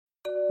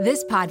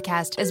This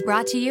podcast is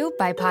brought to you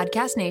by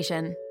Podcast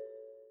Nation.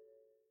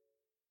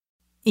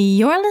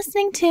 You're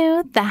listening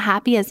to the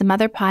Happy as a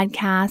Mother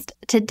podcast.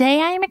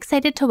 Today, I am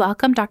excited to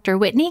welcome Dr.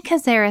 Whitney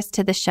Casares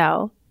to the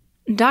show.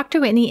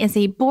 Dr. Whitney is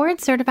a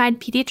board-certified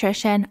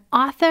pediatrician,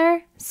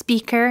 author,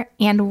 speaker,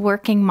 and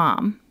working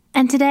mom.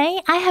 And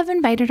today, I have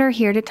invited her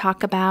here to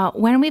talk about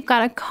when we've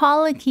got a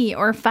colicky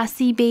or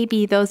fussy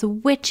baby, those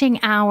witching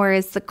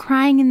hours, the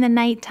crying in the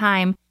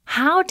nighttime,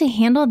 how to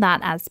handle that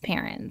as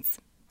parents.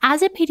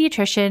 As a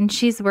pediatrician,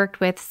 she's worked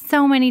with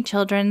so many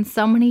children,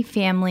 so many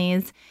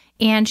families,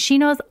 and she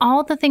knows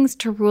all the things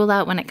to rule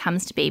out when it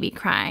comes to baby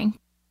crying.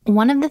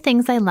 One of the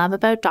things I love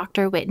about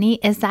Dr.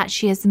 Whitney is that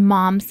she is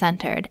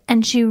mom-centered,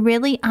 and she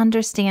really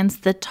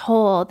understands the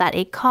toll that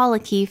a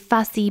colicky,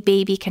 fussy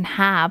baby can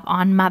have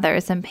on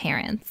mothers and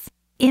parents.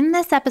 In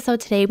this episode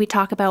today, we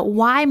talk about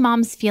why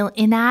moms feel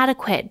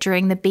inadequate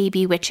during the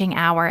baby witching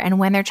hour and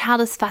when their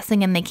child is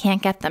fussing and they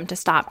can't get them to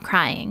stop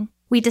crying.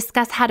 We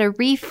discuss how to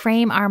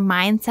reframe our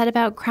mindset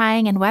about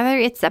crying and whether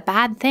it's a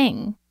bad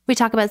thing. We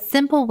talk about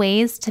simple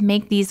ways to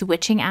make these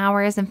witching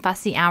hours and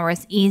fussy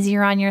hours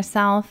easier on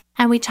yourself.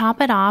 And we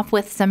top it off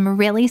with some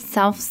really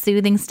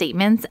self-soothing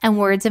statements and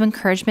words of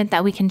encouragement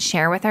that we can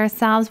share with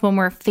ourselves when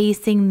we're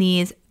facing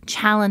these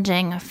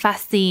challenging,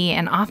 fussy,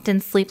 and often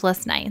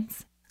sleepless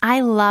nights. I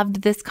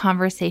loved this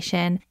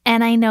conversation,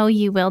 and I know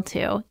you will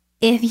too.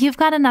 If you've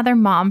got another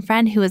mom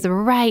friend who is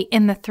right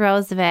in the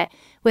throes of it,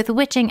 with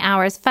witching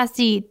hours,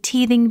 fussy,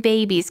 teething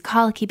babies,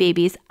 colicky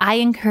babies, I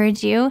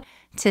encourage you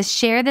to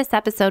share this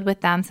episode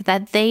with them so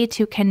that they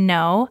too can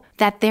know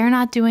that they're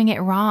not doing it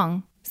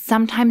wrong.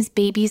 Sometimes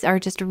babies are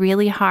just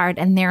really hard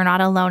and they're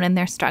not alone in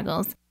their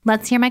struggles.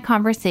 Let's hear my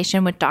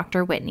conversation with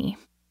Dr. Whitney.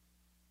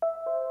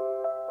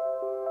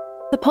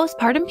 The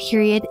postpartum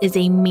period is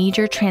a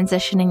major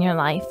transition in your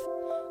life.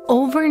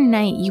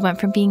 Overnight, you went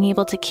from being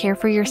able to care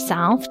for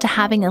yourself to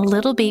having a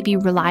little baby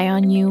rely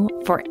on you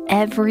for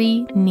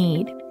every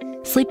need.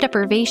 Sleep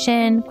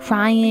deprivation,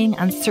 crying,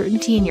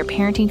 uncertainty in your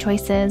parenting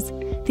choices,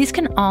 these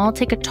can all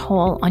take a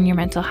toll on your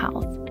mental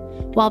health.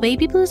 While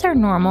baby blues are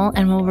normal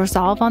and will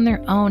resolve on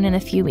their own in a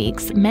few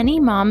weeks, many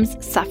moms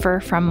suffer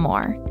from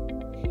more.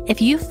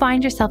 If you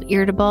find yourself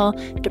irritable,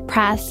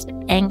 depressed,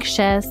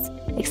 anxious,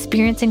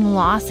 experiencing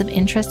loss of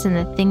interest in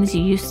the things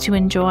you used to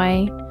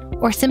enjoy,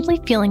 or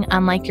simply feeling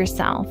unlike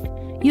yourself,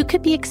 you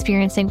could be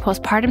experiencing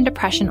postpartum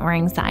depression or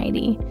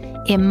anxiety.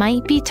 It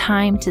might be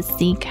time to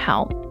seek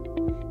help.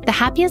 The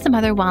Happy as a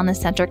Mother Wellness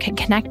Center can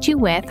connect you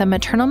with a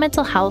maternal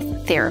mental health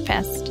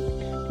therapist.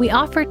 We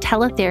offer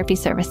teletherapy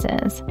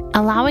services,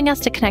 allowing us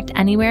to connect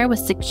anywhere with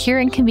secure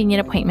and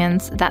convenient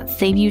appointments that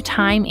save you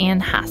time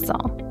and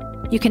hassle.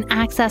 You can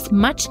access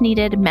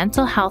much-needed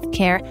mental health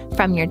care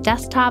from your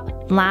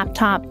desktop,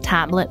 laptop,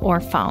 tablet, or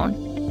phone.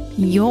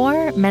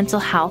 Your mental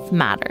health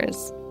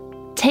matters.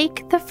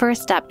 Take the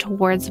first step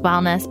towards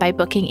wellness by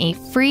booking a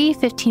free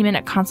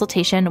 15-minute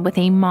consultation with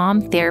a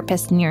mom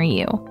therapist near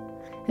you.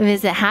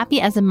 Visit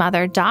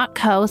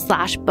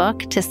happyasamother.co/book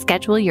to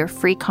schedule your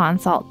free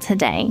consult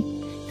today.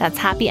 That's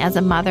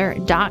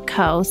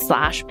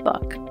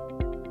happyasamother.co/book.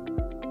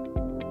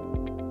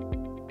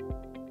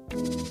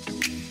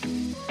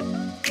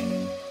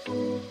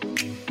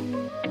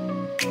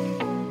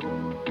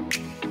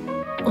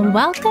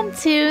 Welcome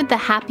to the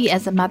Happy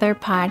as a Mother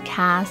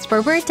podcast,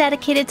 where we're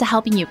dedicated to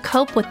helping you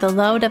cope with the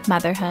load of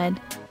motherhood.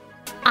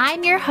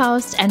 I'm your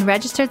host and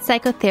registered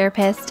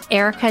psychotherapist,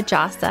 Erica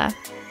Jossa.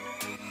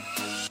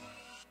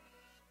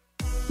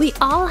 We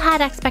all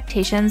had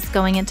expectations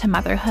going into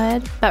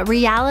motherhood, but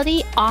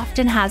reality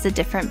often has a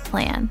different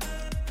plan.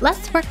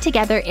 Let's work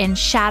together in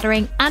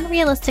shattering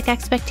unrealistic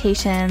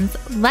expectations,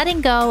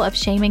 letting go of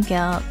shame and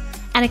guilt,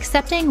 and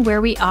accepting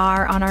where we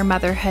are on our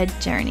motherhood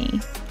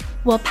journey.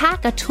 We'll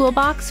pack a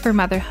toolbox for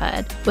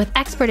motherhood with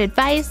expert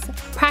advice,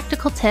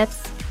 practical tips,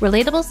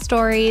 relatable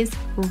stories,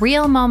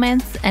 real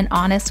moments, and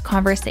honest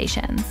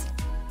conversations.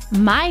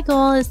 My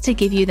goal is to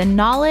give you the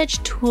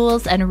knowledge,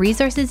 tools, and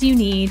resources you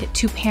need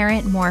to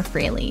parent more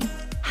freely.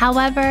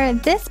 However,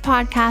 this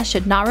podcast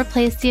should not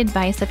replace the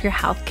advice of your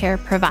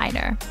healthcare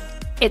provider.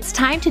 It's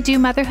time to do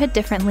motherhood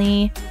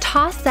differently,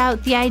 toss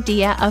out the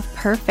idea of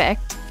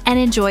perfect, and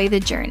enjoy the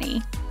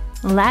journey.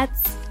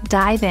 Let's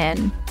dive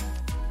in.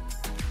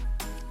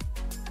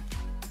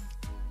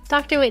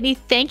 Dr. Whitney,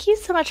 thank you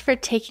so much for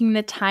taking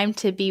the time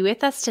to be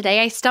with us today.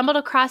 I stumbled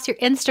across your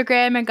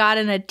Instagram and got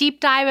in a deep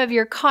dive of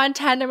your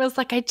content and was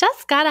like, I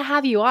just got to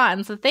have you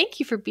on. So thank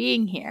you for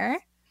being here.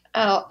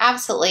 Oh,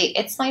 absolutely.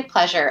 It's my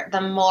pleasure.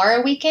 The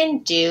more we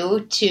can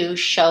do to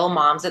show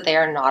moms that they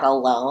are not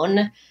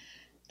alone,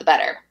 the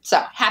better. So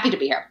happy to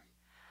be here.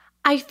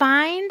 I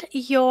find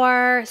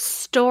your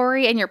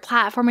story and your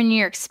platform and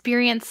your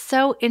experience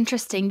so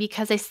interesting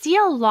because I see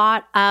a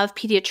lot of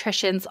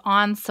pediatricians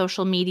on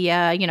social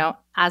media,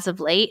 as of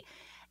late,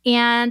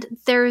 and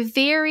they're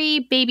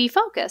very baby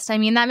focused. I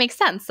mean, that makes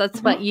sense.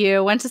 That's what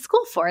you went to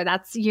school for.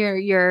 That's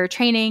your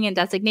training and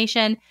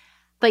designation.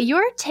 But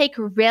your take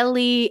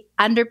really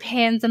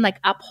underpins and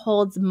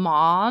upholds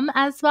mom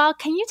as well.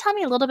 Can you tell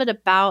me a little bit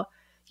about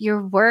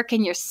your work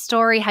and your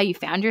story, how you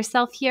found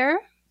yourself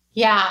here?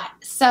 Yeah.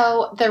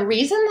 So the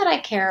reason that I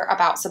care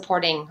about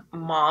supporting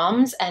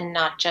moms and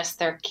not just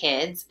their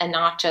kids and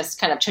not just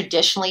kind of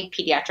traditionally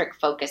pediatric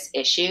focused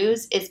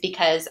issues is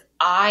because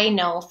I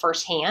know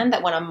firsthand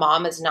that when a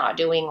mom is not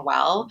doing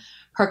well,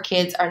 her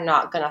kids are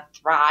not going to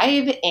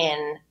thrive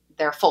in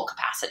their full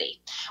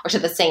capacity or to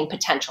the same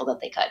potential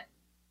that they could.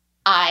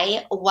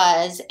 I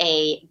was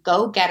a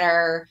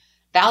go-getter,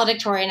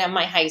 valedictorian at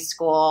my high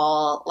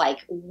school, like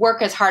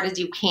work as hard as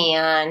you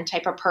can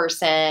type of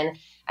person.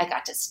 I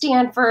got to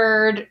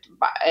Stanford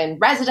in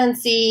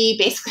residency,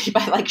 basically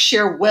by like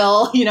sheer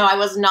will. I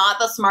was not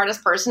the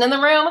smartest person in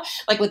the room,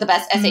 like with the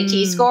best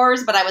SAT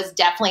scores, but I was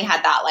definitely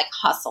had that like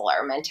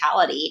hustler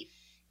mentality.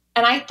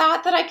 And I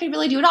thought that I could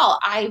really do it all.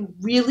 I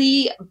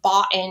really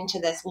bought into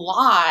this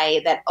lie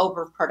that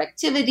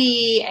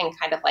overproductivity and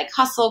kind of like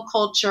hustle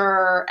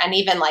culture and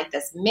even like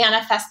this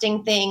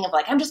manifesting thing of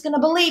like, I'm just going to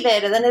believe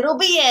it and then it'll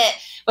be it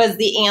was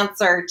the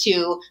answer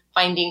to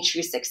finding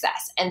true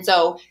success. And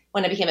so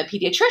when I became a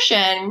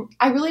pediatrician,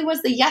 I really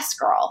was the yes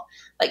girl.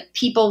 Like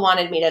people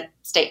wanted me to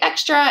stay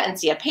extra and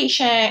see a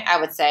patient. I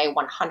would say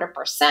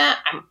 100%,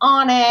 I'm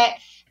on it.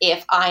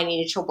 If I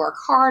needed to work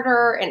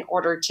harder in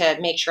order to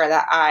make sure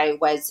that I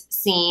was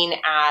seen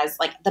as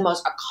like the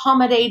most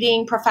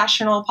accommodating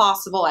professional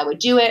possible, I would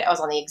do it. I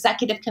was on the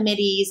executive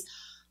committees,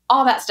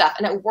 all that stuff.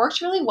 And it worked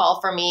really well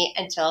for me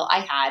until I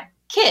had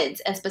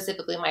kids, and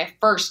specifically my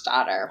first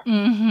daughter.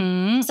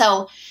 Mm-hmm.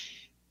 So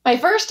my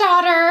first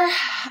daughter,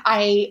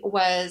 I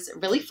was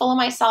really full of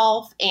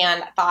myself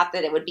and thought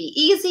that it would be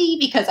easy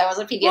because I was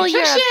a pediatrician. Well,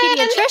 you're a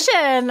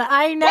pediatrician.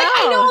 I know.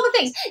 I know all the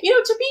things.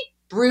 To be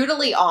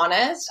brutally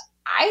honest,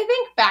 I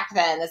think back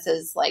then, this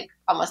is like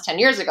almost 10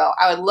 years ago,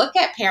 I would look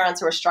at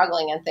parents who are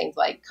struggling and think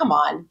like, come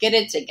on, get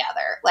it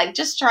together. Like,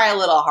 just try a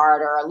little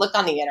harder, or look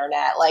on the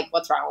internet. Like,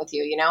 what's wrong with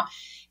you,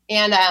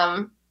 And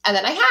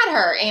then I had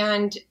her,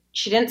 and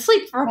she didn't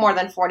sleep for more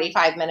than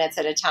 45 minutes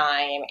at a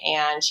time.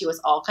 And she was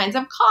all kinds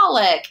of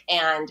colic.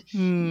 And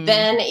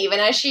then even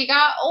as she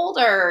got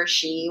older,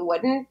 she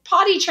wouldn't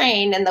potty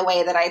train in the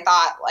way that I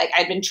thought like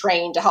I'd been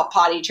trained to help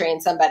potty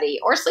train somebody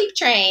or sleep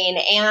train.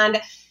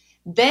 And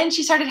then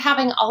she started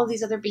having all of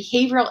these other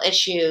behavioral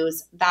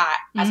issues that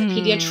as a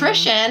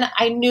pediatrician,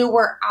 I knew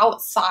were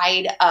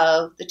outside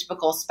of the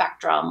typical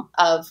spectrum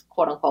of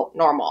quote unquote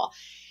normal.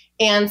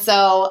 And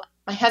so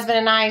my husband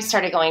and I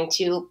started going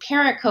to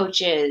parent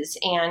coaches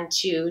and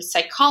to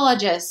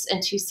psychologists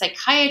and to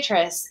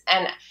psychiatrists.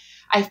 And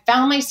I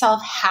found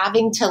myself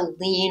having to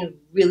lean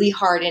really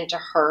hard into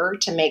her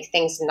to make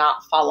things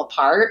not fall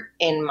apart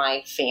in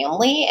my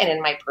family and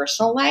in my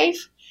personal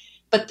life.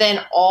 But then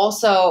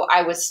also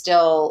I was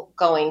still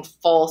going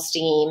full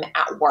steam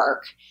at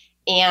work.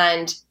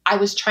 And I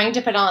was trying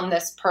to put on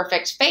this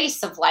perfect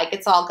face of like,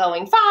 it's all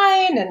going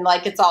fine and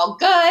like, it's all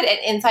good. And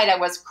inside I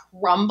was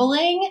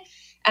crumbling.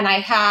 And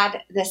I had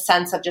this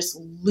sense of just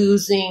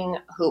losing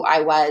who I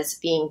was,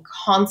 being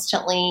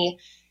constantly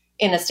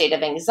in a state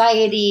of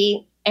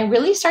anxiety and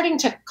really starting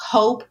to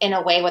cope in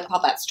a way with all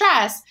that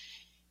stress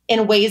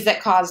in ways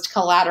that caused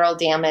collateral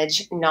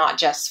damage, not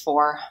just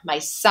for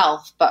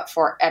myself, but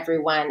for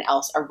everyone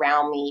else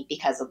around me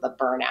because of the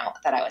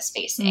burnout that I was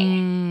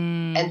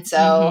facing. And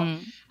so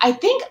I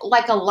think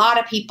like a lot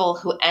of people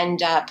who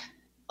end up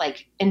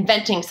like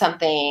inventing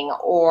something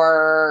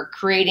or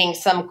creating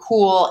some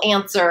cool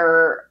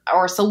answer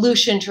or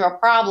solution to a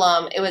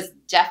problem, it was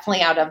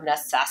definitely out of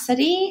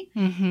necessity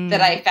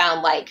that I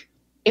found like,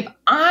 if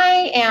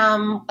I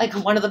am like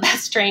one of the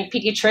best trained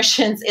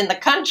pediatricians in the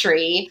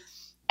country,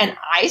 and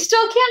I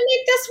still can't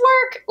make this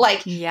work,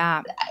 like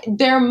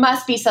there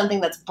must be something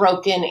that's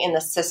broken in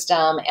the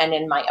system and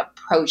in my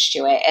approach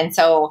to it. And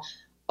so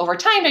over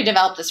time, I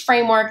developed this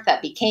framework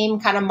that became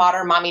kind of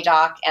Modern Mommy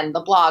Doc and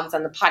the blogs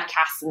and the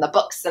podcasts and the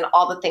books and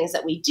all the things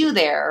that we do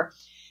there.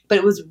 But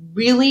it was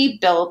really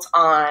built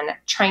on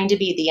trying to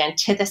be the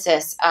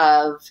antithesis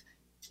of,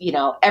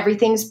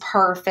 everything's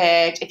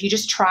perfect. If you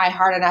just try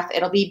hard enough,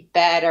 it'll be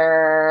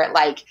better.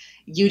 Like,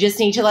 you just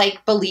need to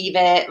like believe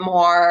it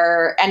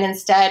more. And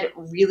instead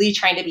really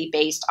trying to be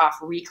based off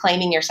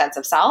reclaiming your sense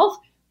of self,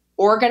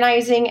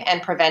 organizing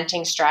and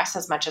preventing stress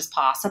as much as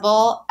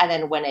possible. And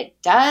then when it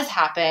does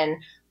happen,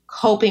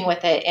 coping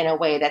with it in a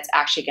way that's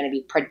actually going to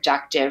be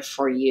productive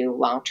for you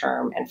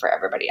long-term and for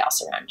everybody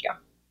else around you.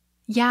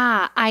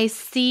 Yeah, I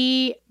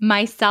see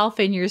myself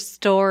in your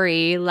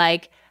story,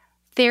 like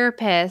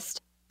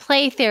therapist,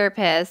 play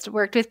therapist,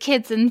 worked with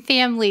kids and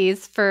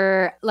families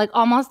for like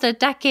almost a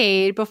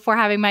decade before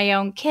having my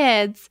own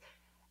kids.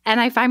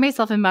 And I find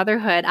myself in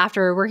motherhood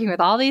after working with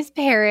all these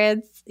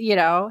parents,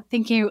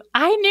 thinking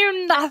I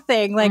knew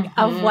nothing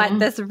of what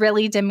this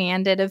really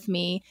demanded of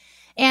me.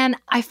 And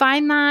I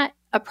find that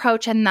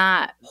approach and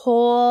that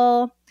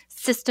whole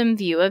system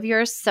view of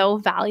yours so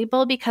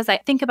valuable because I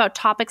think about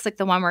topics like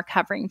the one we're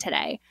covering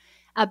today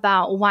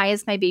about why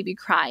is my baby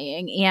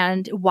crying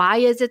and why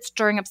is it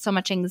stirring up so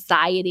much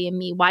anxiety in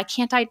me? Why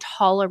can't I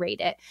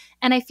tolerate it?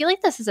 And I feel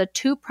like this is a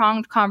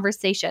two-pronged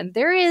conversation.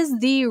 There is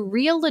the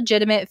real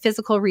legitimate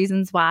physical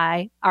reasons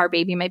why our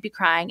baby might be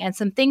crying and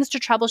some things to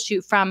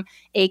troubleshoot from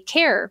a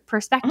care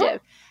perspective.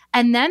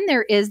 And then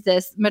there is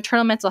this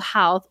maternal mental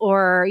health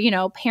or,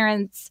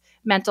 parents'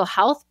 mental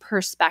health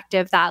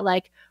perspective that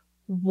like,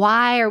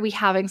 why are we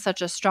having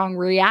such a strong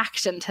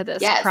reaction to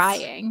this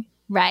crying,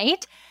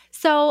 right?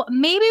 So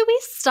maybe we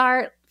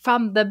start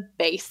from the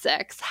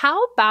basics.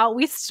 How about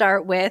we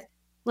start with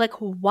like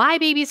why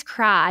babies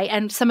cry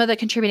and some of the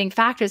contributing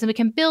factors, and we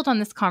can build on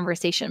this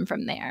conversation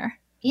from there.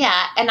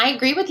 Yeah, and I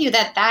agree with you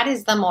that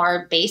is the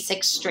more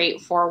basic,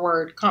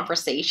 straightforward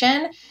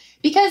conversation,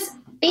 because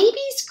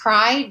babies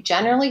cry,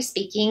 generally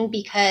speaking,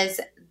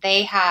 because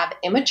they have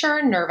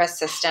immature nervous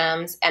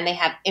systems and they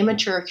have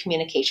immature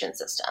communication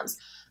systems.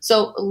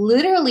 So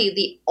literally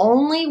the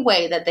only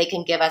way that they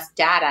can give us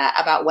data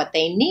about what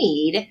they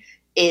need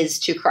is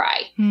to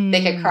cry.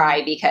 They could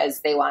cry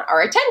because they want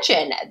our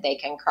attention. They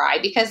can cry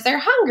because they're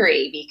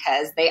hungry,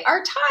 because they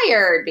are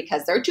tired,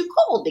 because they're too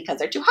cold, because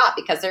they're too hot,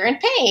 because they're in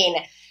pain,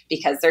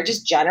 because they're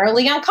just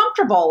generally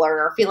uncomfortable or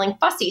are feeling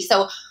fussy.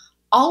 So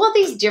all of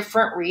these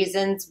different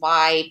reasons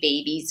why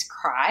babies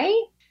cry.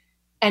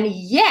 And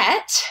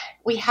yet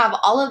we have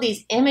all of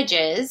these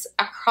images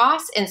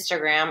across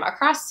Instagram,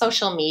 across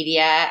social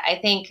media. I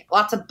think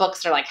lots of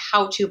books are like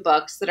how-to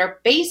books that are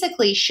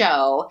basically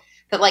show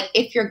that like,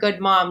 if you're a good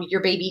mom,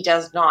 your baby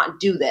does not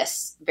do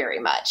this very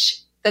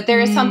much. That there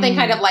is something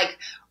kind of like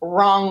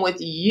wrong with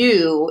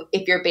you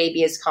if your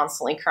baby is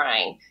constantly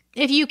crying.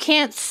 If you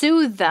can't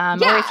soothe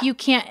them or if you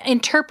can't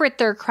interpret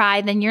their cry,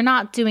 then you're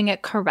not doing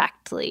it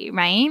correctly,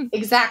 right?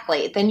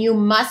 Exactly. Then you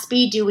must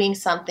be doing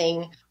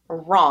something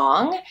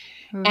wrong.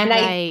 And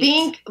I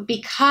think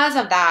because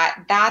of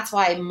that, that's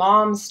why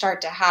moms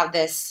start to have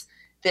this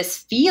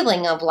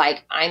feeling of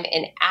like, I'm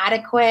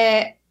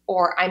inadequate,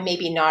 or I'm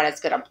maybe not as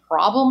good a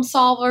problem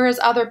solver as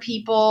other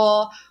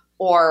people,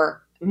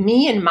 or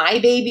me and my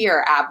baby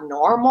are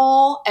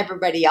abnormal.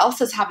 Everybody else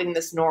is having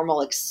this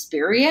normal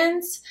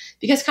experience,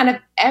 because kind of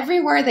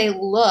everywhere they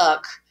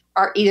look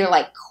are either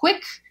like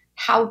quick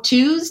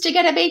how-tos to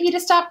get a baby to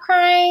stop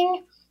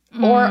crying,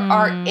 or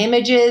are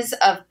images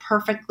of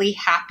perfectly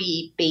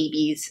happy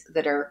babies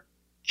that are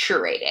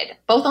curated,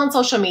 both on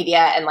social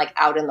media and like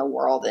out in the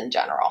world in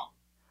general.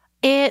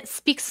 It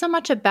speaks so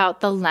much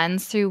about the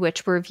lens through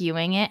which we're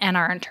viewing it and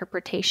our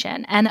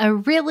interpretation. And a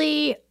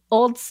really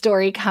old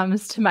story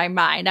comes to my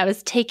mind. I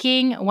was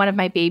taking one of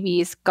my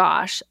babies,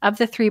 of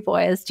the 3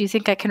 boys. Do you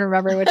think I can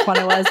remember which one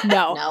it was?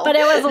 No. But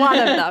it was one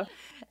of them.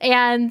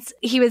 And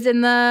he was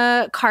in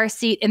the car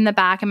seat in the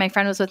back, and my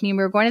friend was with me. And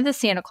we were going to the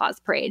Santa Claus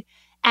parade.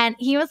 And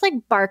he was like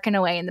barking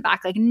away in the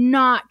back, like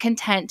not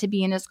content to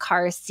be in his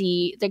car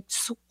seat, like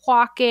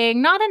squawking,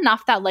 not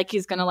enough that like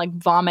he's going to like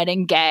vomit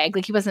and gag.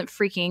 Like he wasn't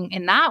freaking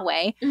in that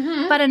way,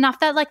 but enough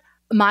that like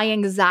my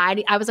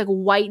anxiety, I was like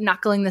white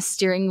knuckling the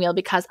steering wheel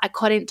because I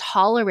couldn't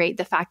tolerate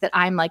the fact that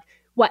I'm like,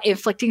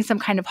 inflicting some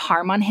kind of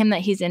harm on him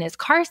that he's in his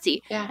car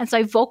seat. Yeah. And so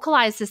I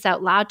vocalized this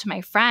out loud to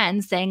my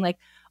friend saying like,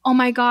 oh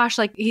my gosh,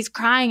 like he's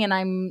crying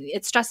and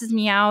it stresses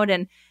me out.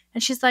 And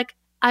she's like,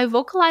 I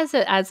vocalize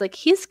it as like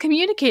he's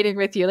communicating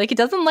with you. Like he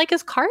doesn't like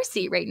his car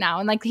seat right now.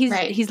 And like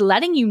he's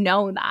letting you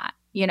know that,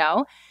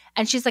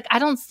 And she's like, I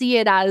don't see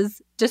it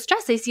as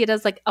distress. I see it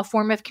as like a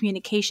form of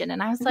communication.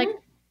 And I was like,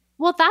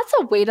 well, that's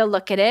a way to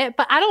look at it,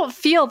 but I don't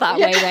feel that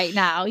way right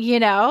now,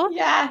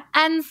 Yeah.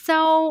 And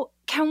so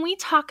can we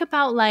talk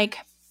about like,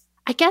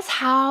 I guess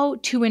how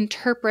to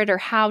interpret or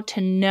how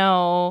to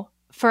know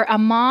for a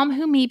mom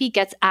who maybe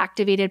gets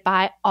activated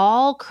by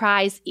all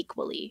cries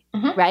equally,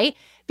 right?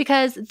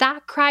 Because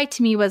that cry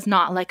to me was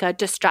not like a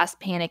distress,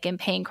 panic, and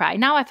pain cry.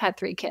 Now I've had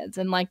 3 kids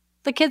and like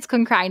the kids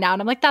can cry now.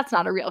 And I'm like, that's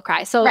not a real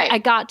cry. So I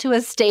got to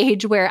a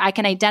stage where I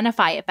can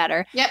identify it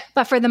better. Yep.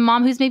 But for the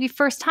mom who's maybe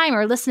first time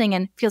or listening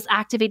and feels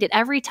activated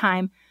every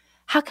time,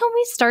 how can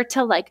we start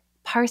to like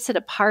parse it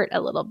apart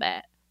a little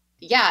bit?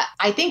 Yeah,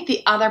 I think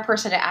the other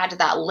person to add to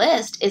that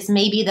list is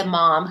maybe the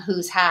mom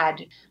who's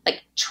had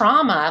like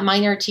trauma,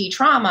 minor T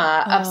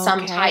trauma of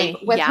some type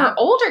with her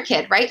older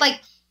kid, right?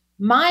 Like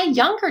my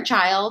younger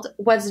child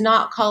was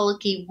not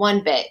colicky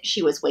one bit.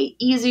 She was way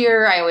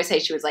easier. I always say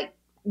she was like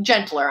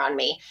gentler on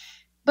me.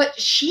 But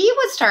she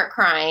would start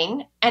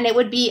crying and it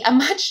would be a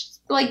much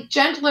like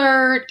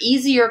gentler,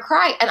 easier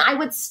cry. And I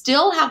would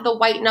still have the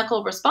white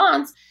knuckle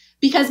response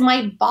because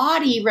my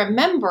body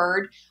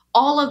remembered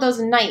all of those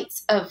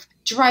nights of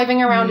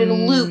driving around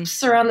in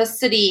loops around the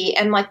city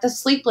and like the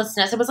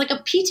sleeplessness. It was like a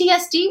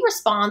PTSD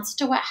response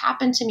to what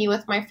happened to me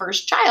with my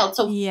first child.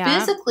 So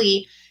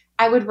physically,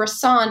 I would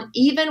respond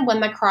even when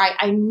the cry,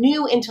 I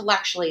knew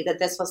intellectually that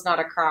this was not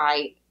a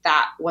cry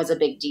that was a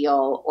big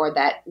deal or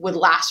that would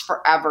last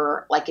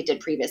forever like it did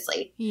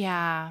previously.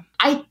 Yeah.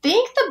 I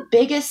think the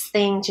biggest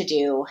thing to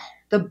do,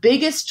 the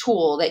biggest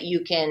tool that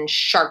you can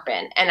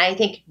sharpen, and I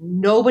think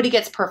nobody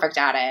gets perfect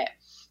at it,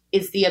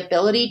 is the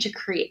ability to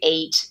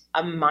create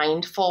a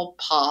mindful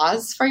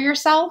pause for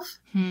yourself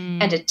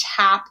and to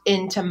tap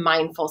into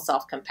mindful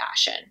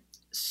self-compassion.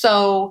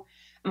 So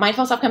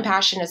mindful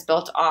self-compassion is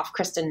built off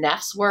Kristen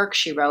Neff's work.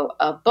 She wrote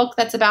a book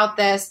that's about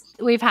this.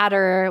 We've had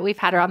her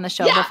on the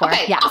show before.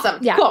 Okay,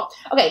 awesome. Yeah. Cool.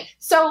 Okay.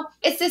 So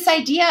it's this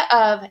idea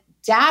of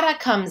data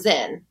comes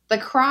in. The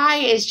cry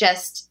is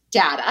just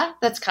data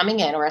that's coming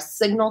in or a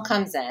signal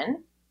comes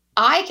in,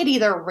 I could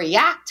either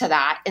react to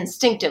that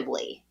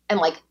instinctively and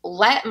like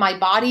let my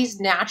body's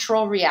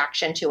natural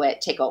reaction to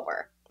it take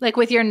over. Like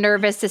with your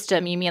nervous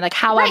system, you mean like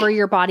however Right.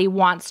 your body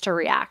wants to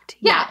react.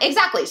 Yeah,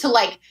 exactly. So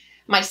like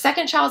my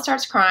second child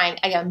starts crying,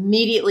 I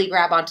immediately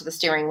grab onto the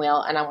steering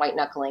wheel and I'm white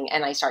knuckling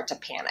and I start to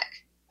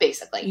panic,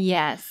 basically.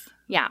 Yes.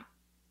 Yeah.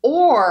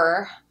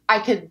 Or I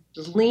could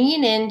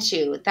lean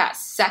into that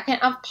second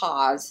of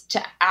pause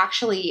to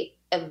actually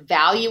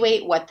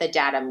evaluate what the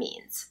data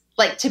means.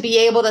 Like to be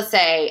able to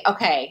say,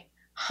 okay,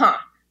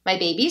 my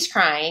baby's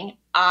crying.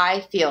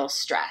 I feel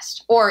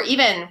stressed. Or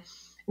even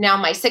now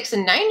my 6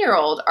 and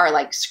 9-year-old are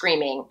like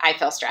screaming, I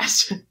feel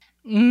stressed.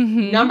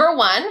 Mm-hmm. Number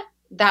one,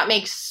 that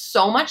makes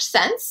so much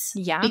sense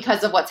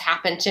because of what's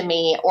happened to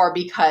me or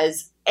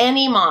because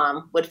any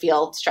mom would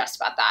feel stressed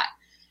about that.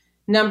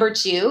 Number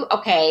two,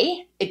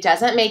 okay, it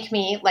doesn't make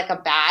me like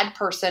a bad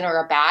person or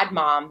a bad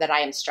mom that I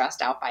am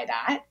stressed out by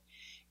that.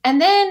 And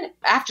then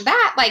after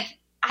that, like,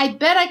 I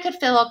bet I could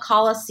fill a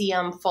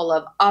coliseum full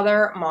of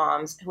other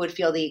moms who would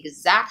feel the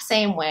exact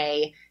same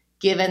way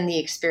given the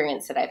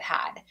experience that I've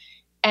had.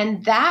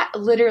 And that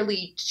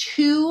literally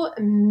 2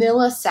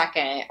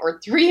 millisecond or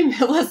 3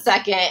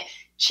 millisecond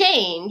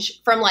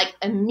change from like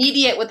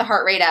immediate with the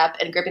heart rate up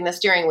and gripping the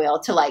steering wheel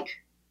to like,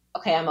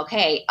 okay, I'm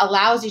okay,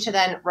 allows you to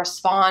then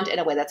respond in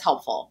a way that's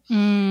helpful.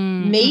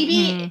 Mm-hmm.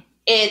 Maybe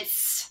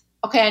it's,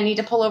 okay, I need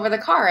to pull over the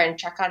car and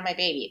check on my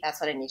baby. That's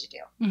what I need to do.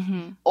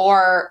 Mm-hmm.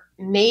 Or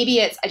maybe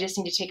it's, I just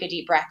need to take a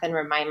deep breath and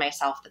remind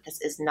myself that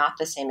this is not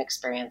the same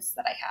experience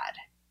that I had.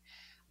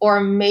 Or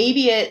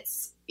maybe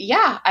it's,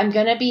 yeah, I'm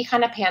going to be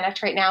kind of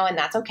panicked right now and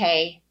that's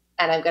okay.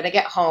 And I'm going to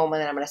get home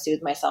and then I'm going to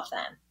soothe myself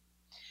then.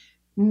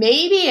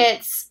 Maybe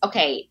it's,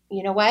 okay,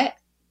 you know what?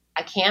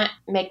 I can't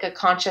make a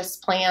conscious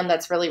plan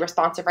that's really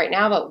responsive right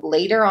now, but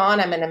later on,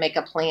 I'm going to make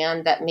a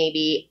plan that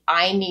maybe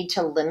I need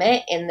to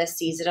limit in this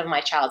season of my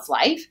child's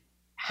life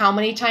how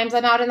many times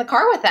I'm out in the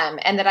car with them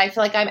and that I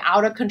feel like I'm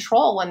out of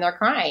control when they're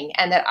crying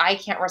and that I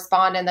can't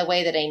respond in the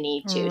way that I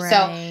need to.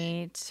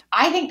 Right. So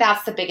I think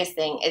that's the biggest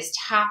thing is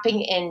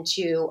tapping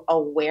into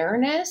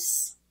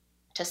awareness,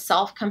 to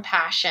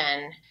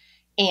self-compassion,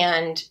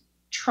 and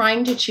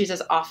trying to choose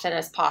as often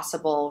as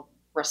possible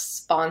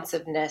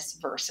responsiveness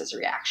versus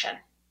reaction.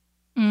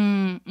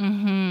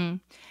 Mm-hmm.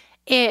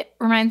 It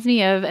reminds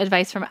me of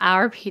advice from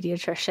our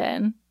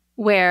pediatrician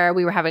where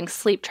we were having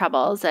sleep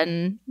troubles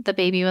and the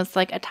baby was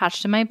like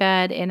attached to my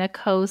bed in a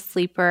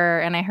co-sleeper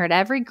and I heard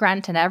every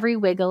grunt and every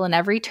wiggle and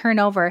every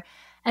turnover.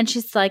 And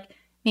she's like,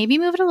 maybe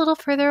move it a little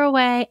further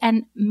away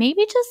and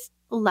maybe just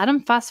let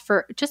him fuss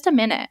for just a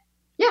minute.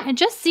 Yeah. And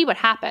just see what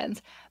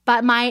happens.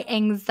 But my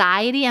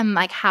anxiety and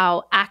like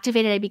how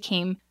activated I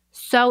became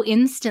so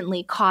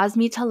instantly caused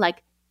me to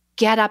like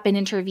get up and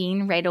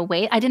intervene right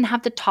away. I didn't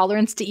have the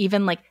tolerance to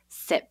even like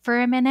sit for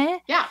a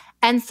minute. Yeah.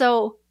 And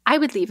so I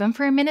would leave him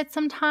for a minute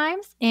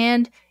sometimes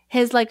and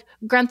his like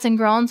grunts and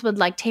groans would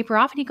like taper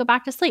off and he'd go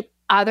back to sleep.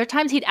 Other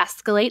times he'd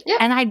escalate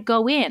and I'd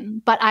go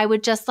in, but I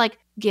would just like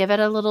give it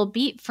a little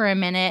beat for a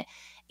minute.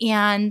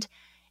 And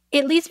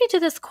it leads me to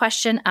this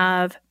question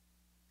of,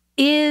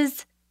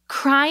 is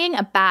crying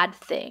a bad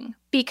thing?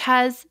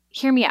 Because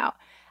hear me out.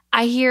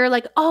 I hear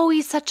like, oh,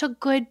 he's such a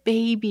good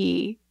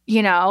baby,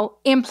 you know,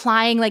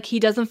 implying like he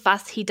doesn't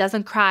fuss, he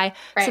doesn't cry,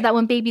 so that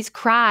when babies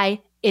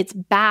cry, it's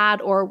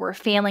bad or we're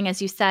failing,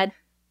 as you said.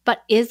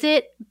 But is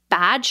it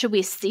bad? Should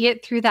we see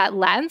it through that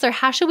lens? Or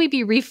how should we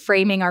be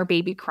reframing our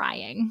baby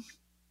crying?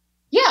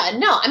 Yeah,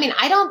 no, I mean,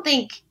 I don't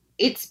think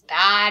it's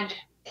bad.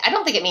 I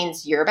don't think it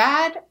means you're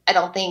bad. I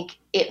don't think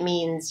it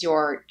means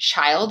your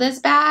child is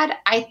bad.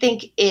 I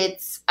think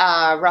it's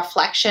a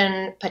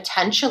reflection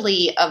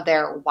potentially of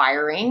their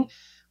wiring.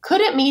 Could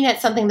it mean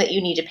it's something that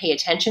you need to pay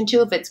attention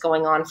to if it's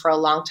going on for a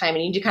long time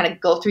and you need to kind of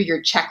go through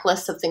your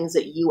checklist of things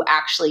that you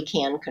actually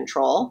can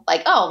control?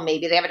 Like, oh,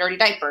 maybe they have a dirty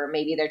diaper.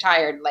 Maybe they're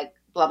tired, like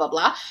blah, blah,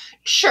 blah.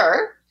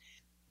 Sure.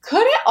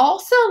 Could it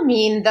also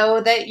mean,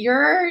 though, that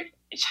your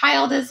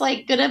child is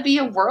like going to be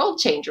a world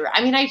changer?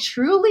 I mean, I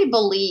truly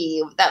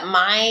believe that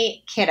my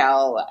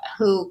kiddo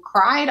who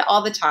cried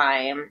all the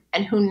time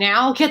and who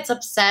now gets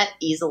upset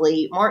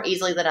easily, more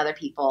easily than other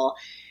people,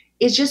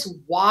 is just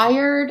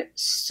wired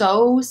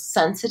so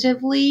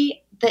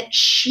sensitively that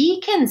she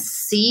can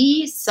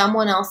see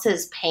someone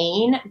else's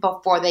pain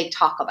before they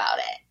talk about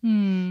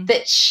it.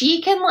 That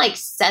she can like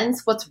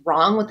sense what's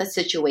wrong with the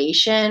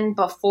situation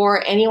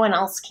before anyone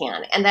else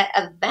can. And that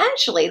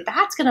eventually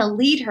that's going to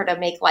lead her to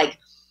make like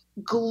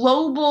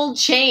global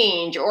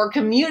change or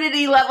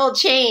community level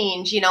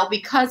change, you know,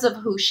 because of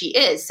who she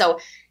is. So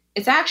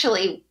it's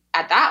actually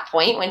at that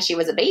point when she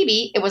was a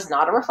baby, it was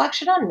not a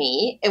reflection on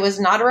me. It was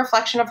not a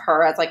reflection of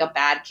her as like a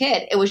bad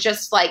kid. It was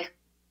just like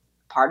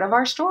part of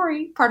our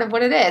story, part of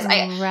what it is.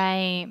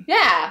 Right.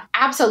 Yeah,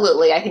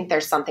 absolutely. I think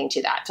there's something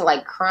to that, to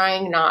like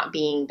crying not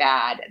being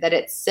bad, that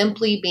it's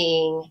simply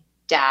being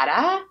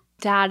data.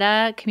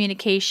 Data,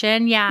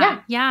 communication.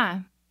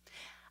 Yeah.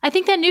 I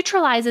think that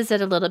neutralizes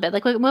it a little bit.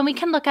 Like when we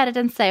can look at it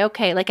and say,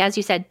 okay, like as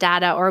you said,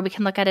 data, or we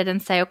can look at it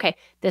and say, okay,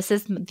 this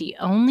is the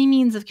only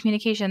means of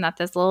communication that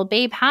this little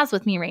babe has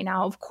with me right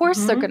now. Of course,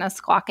 they're going to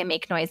squawk and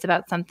make noise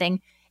about something.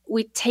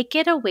 We take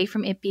it away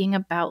from it being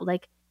about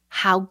like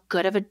how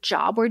good of a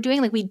job we're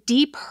doing. Like we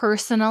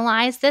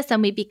depersonalize this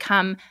and we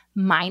become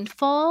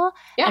mindful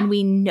and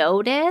we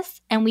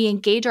notice and we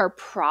engage our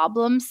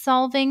problem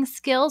solving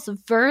skills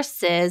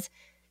versus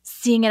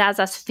seeing it as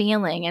us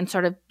failing and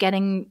sort of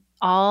getting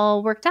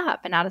all worked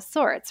up and out of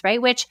sorts,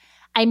 right? Which,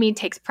 I mean,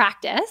 takes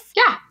practice.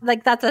 Yeah.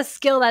 Like that's a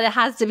skill that it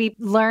has to be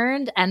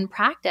learned and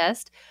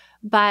practiced.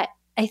 But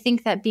I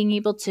think that being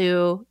able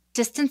to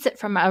distance it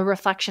from a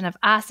reflection of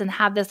us and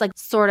have this like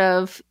sort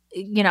of,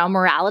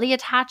 morality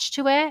attached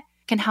to it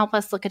can help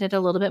us look at it a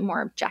little bit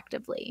more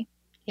objectively.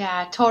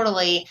 Yeah,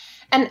 totally.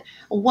 And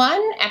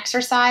one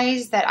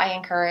exercise that I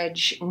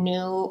encourage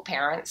new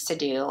parents to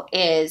do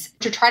is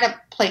to try to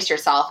place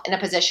yourself in a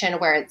position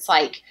where it's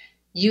like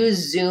you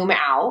zoom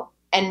out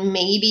and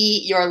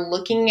maybe you're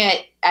looking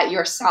at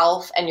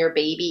yourself and your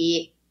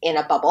baby in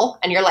a bubble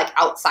and you're like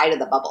outside of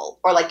the bubble,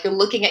 or like you're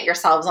looking at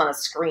yourselves on a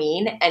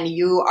screen and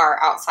you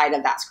are outside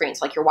of that screen.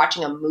 So like you're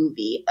watching a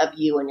movie of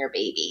you and your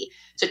baby.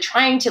 So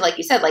trying to, like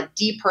you said, like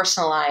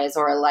depersonalize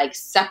or like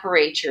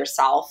separate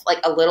yourself like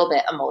a little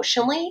bit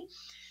emotionally,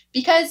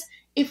 because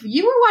if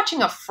you were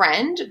watching a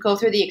friend go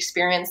through the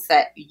experience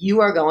that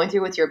you are going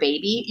through with your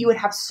baby, you would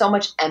have so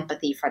much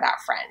empathy for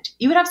that friend.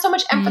 You would have so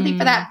much empathy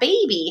for that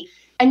baby.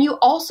 And you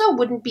also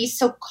wouldn't be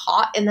so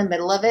caught in the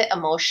middle of it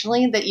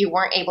emotionally that you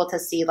weren't able to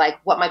see like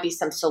what might be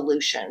some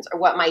solutions or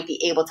what might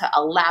be able to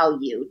allow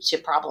you to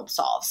problem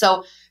solve.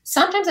 So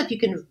sometimes if you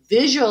can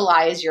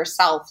visualize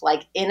yourself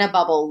like in a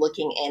bubble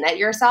looking in at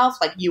yourself,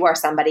 like you are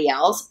somebody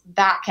else,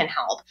 that can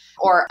help.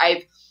 Or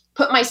I've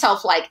put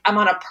myself like I'm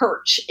on a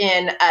perch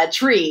in a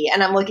tree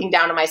and I'm looking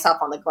down at myself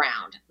on the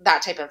ground,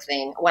 that type of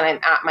thing when I'm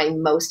at my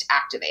most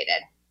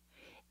activated.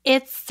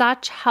 It's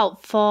such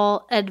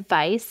helpful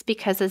advice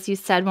because, as you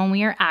said, when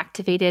we are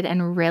activated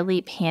and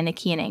really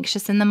panicky and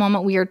anxious in the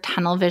moment, we are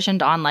tunnel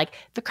visioned on like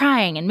the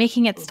crying and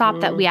making it stop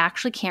that we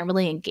actually can't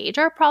really engage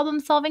our problem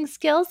solving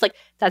skills. Like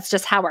that's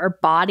just how our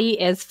body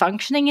is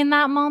functioning in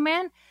that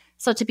moment.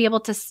 So to be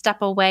able to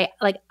step away,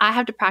 like I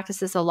have to practice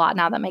this a lot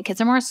now that my kids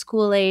are more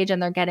school age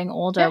and they're getting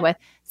older with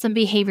some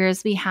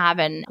behaviors we have.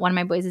 And one of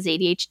my boys is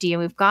ADHD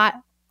and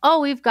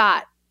we've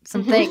got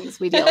some things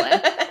we deal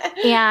with.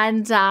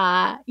 And,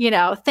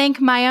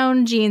 thank my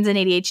own genes and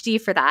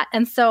ADHD for that.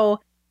 And so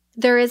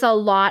there is a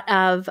lot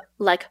of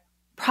like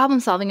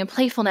problem solving and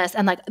playfulness.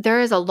 And like there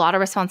is a lot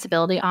of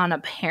responsibility on a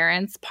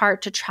parent's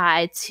part to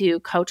try to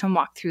coach and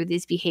walk through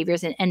these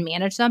behaviors and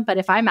manage them. But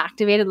if I'm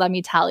activated, let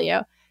me tell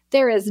you,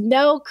 there is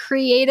no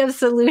creative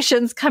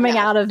solutions coming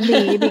out of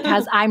me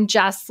because I'm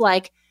just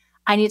like,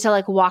 I need to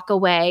like walk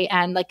away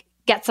and like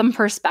get some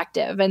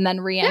perspective and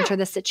then re-enter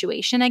the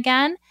situation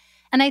again.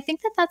 And I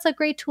think that that's a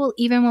great tool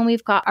even when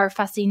we've got our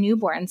fussy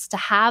newborns to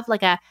have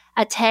like a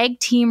tag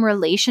team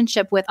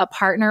relationship with a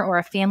partner or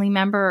a family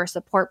member or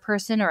support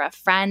person or a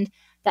friend,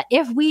 that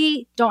if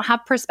we don't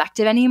have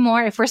perspective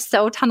anymore, if we're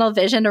so tunnel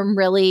visioned and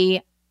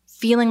really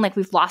feeling like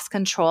we've lost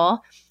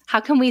control, how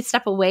can we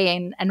step away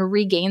and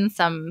regain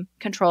some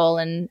control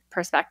and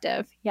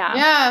perspective?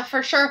 Yeah,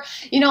 for sure.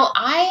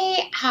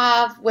 I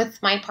have with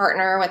my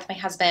partner, with my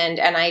husband,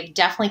 and I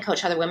definitely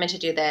coach other women to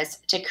do this,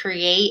 to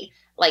create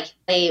like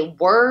a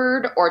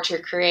word or to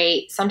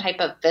create some type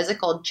of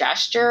physical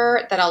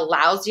gesture that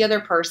allows the other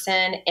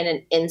person in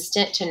an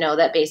instant to know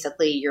that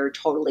basically you're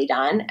totally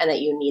done and that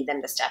you need them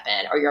to step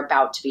in or you're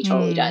about to be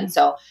totally done.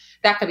 So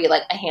that could be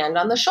like a hand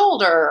on the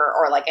shoulder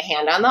or like a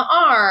hand on the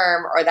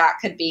arm, or that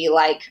could be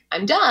like,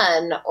 I'm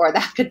done, or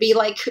that could be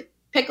like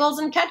pickles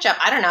and ketchup.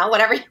 I don't know,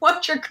 whatever you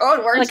want your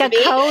code word to be.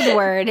 Like a code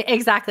word.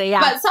 Exactly.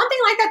 Yeah. But something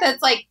like that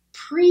that's like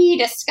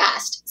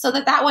pre-discussed so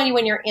that way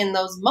when you're in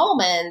those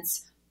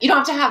moments, you don't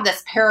have to have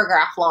this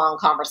paragraph-long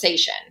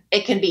conversation.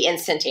 It can be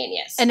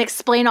instantaneous. And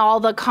explain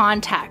all the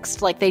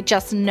context. Like they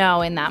just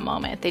know in that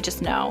moment. They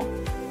just know.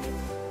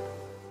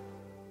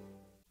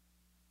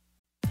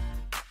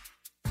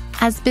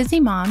 As busy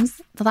moms,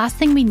 the last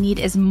thing we need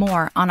is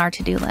more on our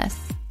to-do list.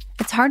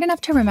 It's hard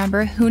enough to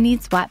remember who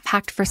needs what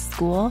packed for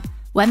school,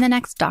 when the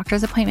next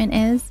doctor's appointment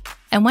is,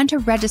 and when to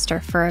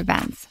register for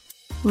events,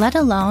 let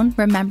alone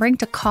remembering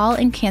to call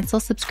and cancel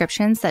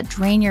subscriptions that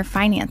drain your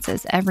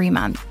finances every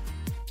month.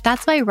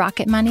 That's why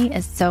Rocket Money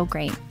is so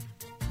great.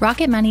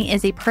 Rocket Money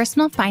is a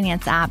personal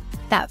finance app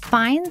that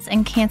finds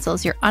and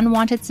cancels your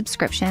unwanted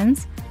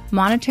subscriptions,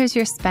 monitors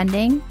your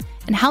spending,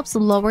 and helps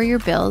lower your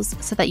bills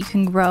so that you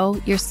can grow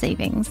your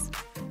savings.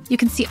 You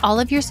can see all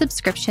of your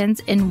subscriptions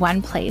in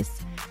one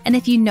place. And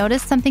if you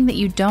notice something that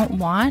you don't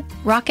want,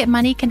 Rocket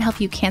Money can help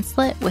you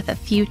cancel it with a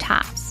few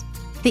taps.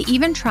 They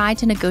even try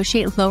to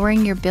negotiate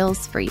lowering your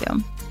bills for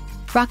you.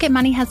 Rocket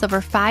Money has over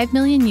 5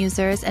 million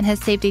users and has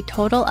saved a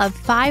total of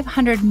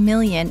 $500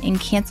 million in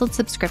canceled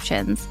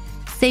subscriptions,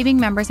 saving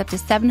members up to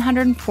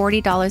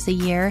 $740 a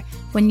year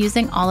when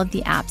using all of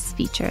the app's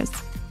features.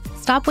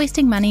 Stop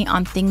wasting money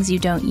on things you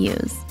don't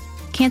use.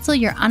 cancel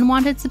your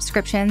unwanted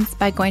subscriptions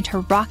by going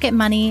to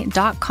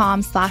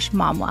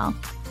rocketmoney.com/momwell.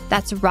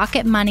 That's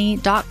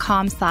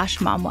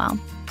rocketmoney.com/momwell.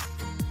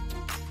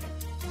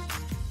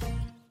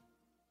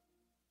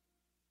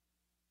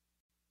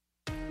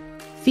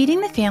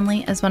 Feeding the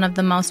family is one of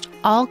the most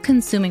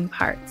all-consuming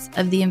parts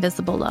of the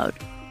invisible load.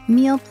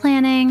 Meal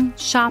planning,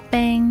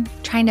 shopping,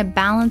 trying to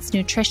balance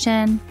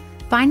nutrition,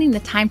 finding the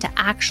time to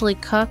actually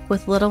cook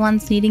with little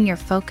ones needing your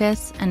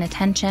focus and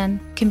attention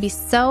can be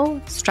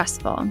so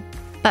stressful.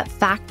 But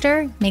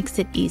Factor makes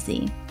it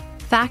easy.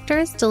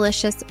 Factor's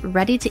delicious,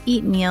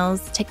 ready-to-eat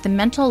meals take the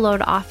mental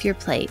load off your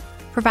plate,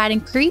 providing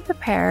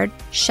pre-prepared,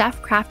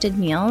 chef-crafted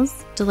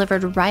meals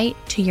delivered right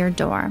to your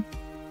door.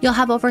 You'll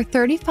have over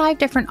 35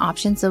 different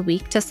options a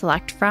week to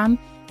select from,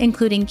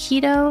 including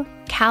keto,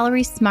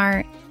 calorie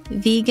smart,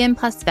 vegan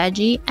plus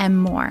veggie,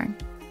 and more.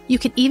 You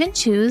can even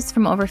choose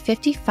from over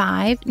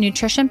 55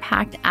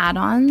 nutrition-packed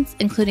add-ons,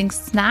 including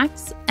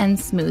snacks and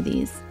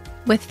smoothies.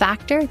 With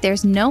Factor,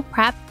 there's no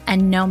prep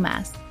and no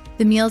mess.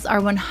 The meals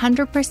are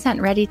 100%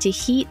 ready to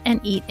heat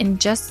and eat in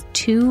just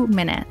 2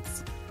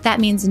 minutes. That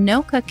means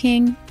no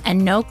cooking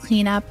and no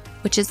cleanup,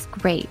 which is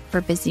great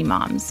for busy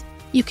moms.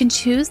 You can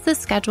choose the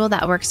schedule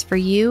that works for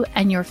you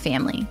and your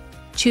family,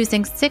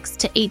 choosing 6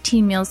 to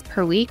 18 meals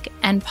per week,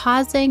 and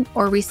pausing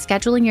or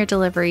rescheduling your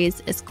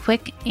deliveries is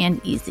quick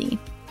and easy.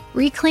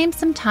 Reclaim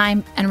some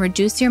time and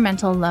reduce your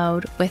mental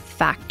load with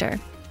Factor.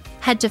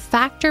 Head to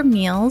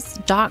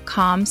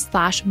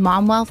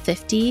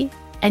factormeals.com/momwell50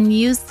 and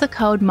use the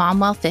code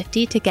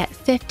momwell50 to get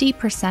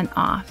 50%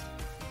 off.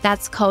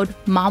 That's code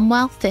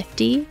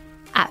momwell50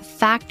 at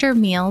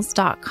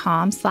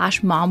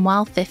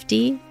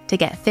factormeals.com/momwell50 to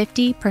get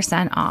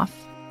 50% off.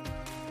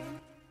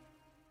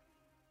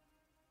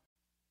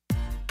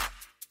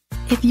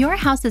 If your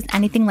house is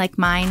anything like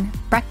mine,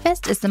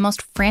 breakfast is the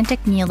most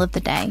frantic meal of the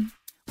day.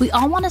 We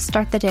all want to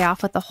start the day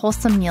off with a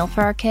wholesome meal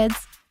for our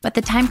kids, but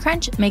the time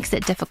crunch makes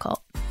it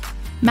difficult.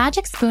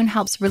 Magic Spoon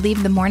helps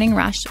relieve the morning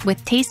rush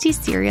with tasty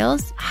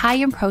cereals high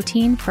in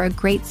protein for a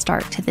great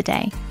start to the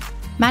day.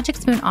 Magic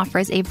Spoon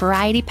offers a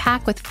variety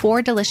pack with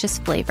 4 delicious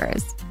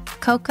flavors: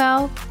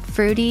 cocoa,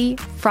 fruity,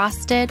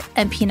 frosted,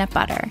 and peanut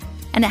butter.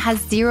 And it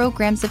has 0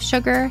 grams of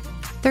sugar,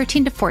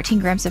 13 to 14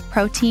 grams of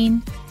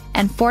protein,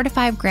 and 4 to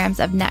 5 grams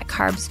of net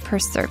carbs per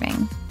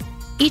serving.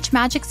 Each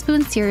Magic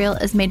Spoon cereal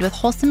is made with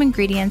wholesome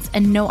ingredients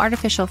and no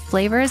artificial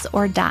flavors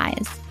or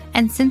dyes.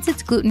 And since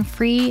it's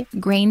gluten-free,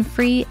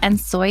 grain-free, and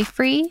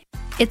soy-free,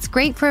 it's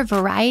great for a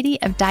variety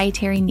of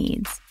dietary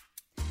needs.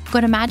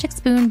 Go to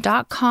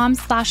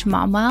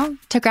magicspoon.com/momwell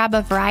to grab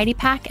a variety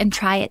pack and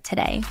try it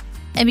today.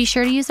 And be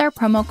sure to use our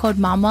promo code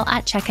MOMWELL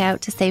at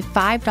checkout to save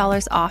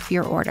 $5 off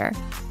your order.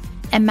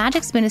 And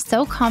Magic Spoon is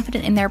so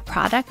confident in their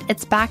product,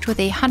 it's backed with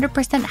a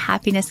 100%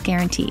 happiness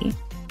guarantee.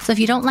 So if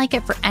you don't like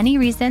it for any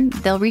reason,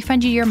 they'll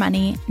refund you your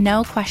money,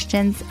 no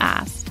questions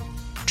asked.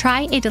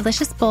 Try a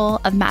delicious bowl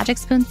of Magic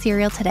Spoon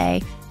cereal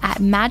today at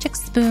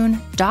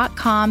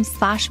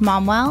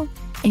magicspoon.com/momwell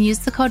and use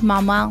the code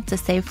MOMWELL to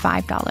save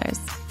 $5.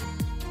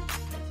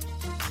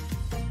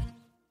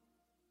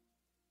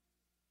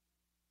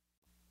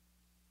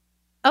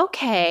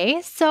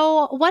 Okay,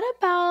 so what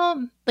about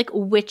like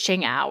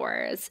witching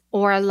hours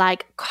or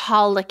like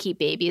colicky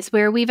babies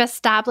where we've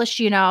established,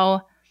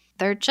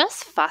 they're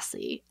just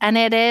fussy and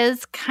it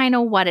is kind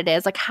of what it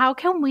is. Like, how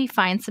can we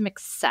find some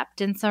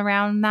acceptance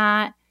around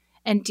that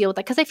and deal with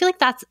that? Because I feel like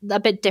that's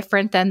a bit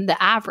different than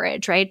the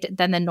average, right?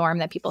 Than the norm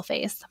that people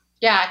face.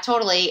 Yeah,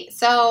 totally.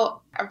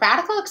 So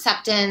radical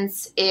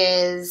acceptance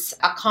is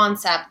a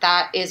concept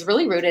that is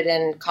really rooted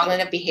in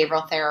cognitive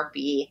behavioral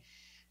therapy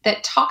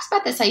that talks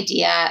about this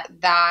idea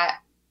that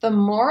the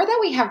more that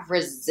we have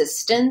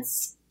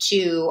resistance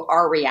to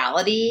our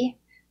reality,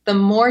 the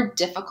more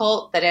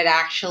difficult that it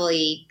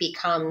actually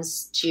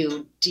becomes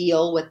to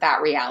deal with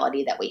that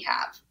reality that we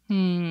have.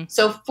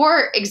 So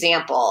for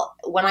example,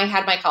 when I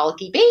had my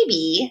colicky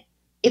baby,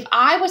 if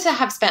I was to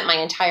have spent my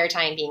entire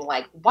time being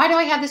like, why do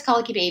I have this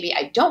colicky baby?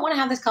 I don't want to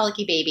have this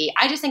colicky baby.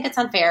 I just think it's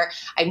unfair.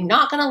 I'm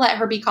not going to let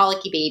her be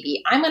colicky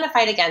baby. I'm going to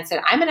fight against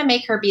it. I'm going to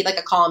make her be like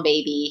a calm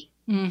baby.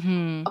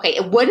 Mm-hmm. Okay,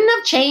 it wouldn't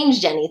have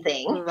changed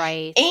anything.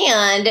 Right.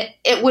 And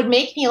it would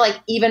make me like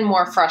even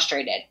more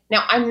frustrated.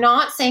 Now, I'm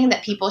not saying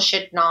that people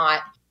should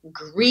not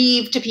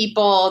grieve to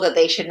people, that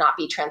they should not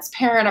be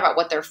transparent about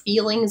what their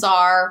feelings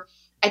are.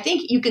 I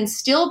think you can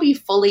still be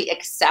fully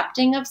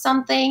accepting of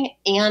something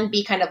and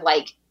be kind of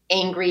like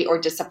angry or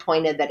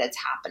disappointed that it's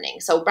happening.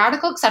 So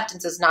radical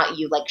acceptance is not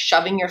you like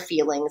shoving your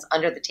feelings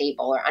under the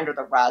table or under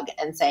the rug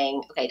and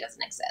saying, okay, it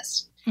doesn't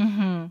exist.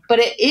 Mm-hmm. But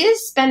it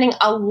is spending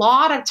a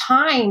lot of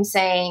time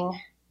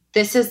saying,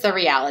 this is the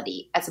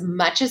reality. As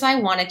much as I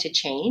want it to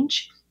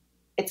change,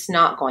 it's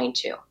not going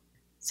to.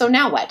 So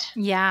now what?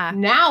 Yeah.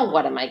 Now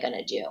what am I going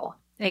to do?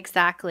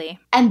 Exactly.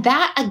 And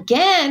that,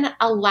 again,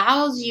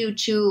 allows you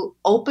to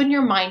open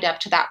your mind up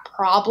to that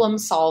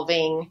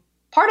problem-solving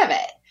part of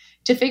it,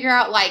 to figure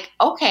out like,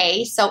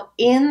 okay, so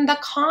in the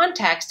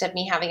context of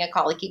me having a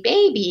colicky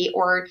baby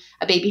or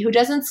a baby who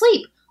doesn't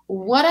sleep,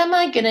 what am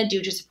I going to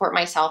do to support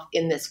myself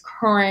in this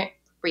current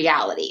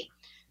reality?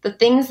 The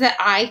things that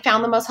I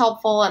found the most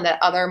helpful and that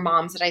other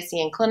moms that I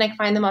see in clinic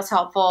find the most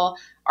helpful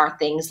are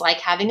things like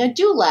having a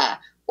doula,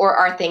 or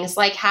are things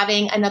like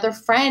having another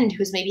friend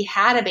who's maybe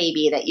had a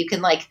baby that you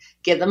can like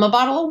give them a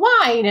bottle of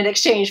wine in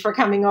exchange for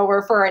coming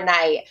over for a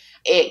night.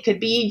 It could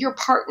be your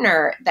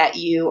partner that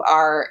you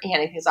are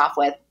handing things off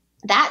with.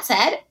 That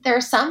said, there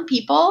are some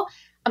people,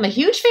 I'm a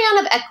huge fan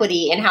of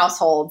equity in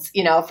households,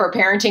 for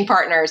parenting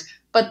partners.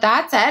 But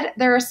that said,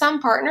 there are some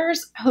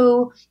partners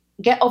who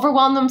get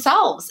overwhelmed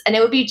themselves, and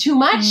it would be too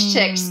much to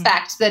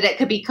expect that it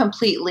could be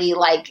completely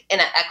like in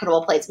an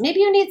equitable place. Maybe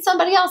you need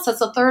somebody else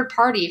that's a third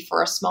party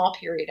for a small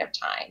period of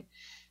time.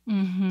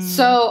 Mm-hmm.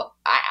 So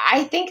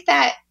I think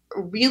that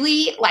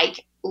really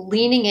like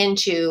leaning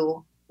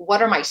into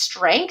what are my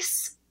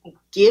strengths,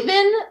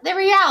 given the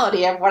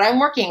reality of what I'm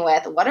working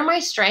with, what are my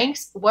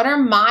strengths? What are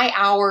my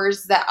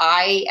hours that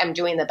I am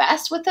doing the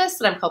best with this,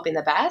 that I'm coping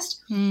the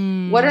best?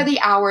 What are the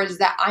hours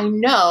that I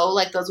know,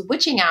 like those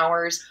witching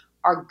hours,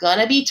 are going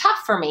to be tough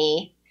for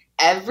me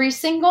every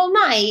single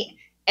night,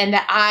 and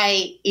that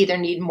I either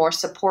need more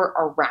support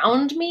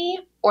around me,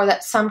 or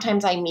that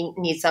sometimes I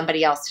need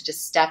somebody else to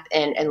just step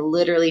in and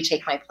literally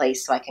take my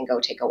place so I can go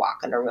take a walk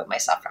and remove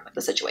myself from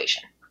the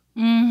situation.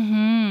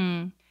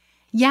 Mm-hmm.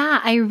 Yeah,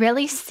 I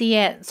really see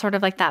it sort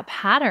of like that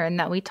pattern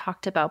that we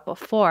talked about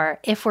before.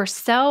 If we're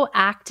so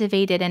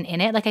activated and in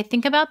it, like I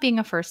think about being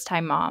a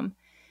first-time mom.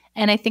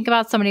 And I think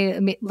about so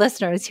many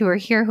listeners who are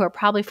here who are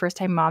probably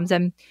first-time moms,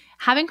 and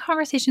having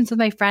conversations with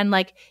my friend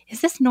like, is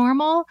this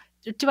normal?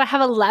 Do I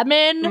have a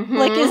lemon? Mm-hmm.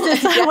 Like, is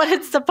this what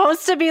it's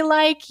supposed to be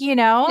like, Yep.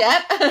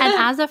 And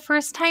as a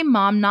first-time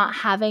mom, not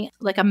having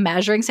like a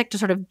measuring stick to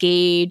sort of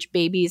gauge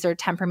babies or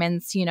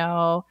temperaments,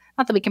 not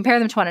that we compare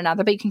them to one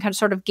another, but you can kind of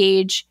sort of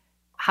gauge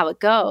how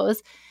it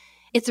goes.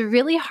 It's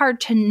really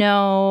hard to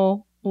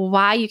know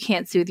why you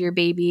can't soothe your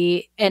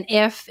baby, and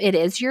if it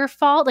is your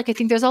fault. Like, I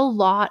think there's a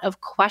lot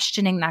of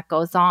questioning that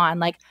goes on.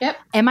 Like, yep.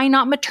 Am I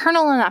not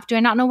maternal enough? Do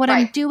I not know what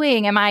I'm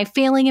doing? Am I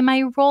failing in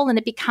my role? And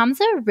it becomes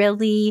a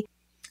really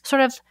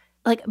sort of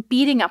like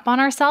beating up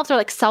on ourselves, or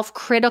like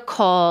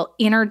self-critical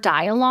inner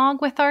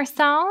dialogue with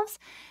ourselves,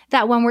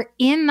 that when we're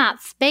in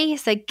that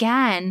space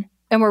again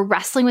and we're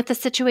wrestling with the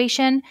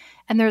situation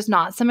and there's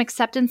not some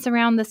acceptance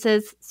around this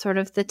is sort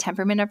of the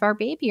temperament of our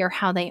baby or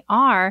how they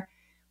are,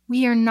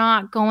 we are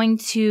not going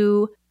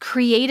to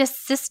create a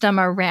system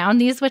around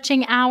these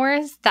witching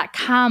hours that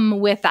come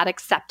with that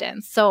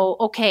acceptance. So,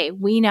 okay,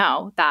 we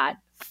know that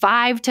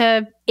 5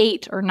 to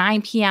 8 or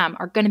 9 p.m.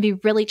 are going to be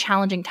really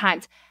challenging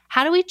times.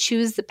 How do we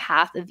choose the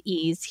path of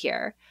ease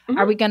here? Mm-hmm.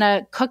 Are we going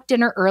to cook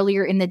dinner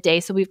earlier in the day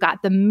so we've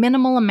got the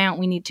minimal amount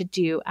we need to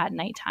do at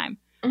nighttime?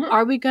 Mm-hmm.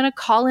 Are we going to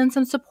call in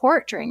some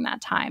support during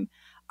that time?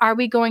 Are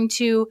we going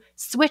to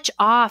switch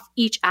off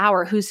each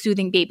hour who's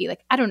soothing baby?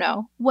 Like, I don't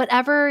know,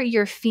 whatever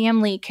your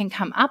family can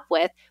come up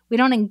with, we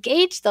don't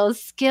engage those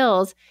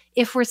skills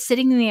if we're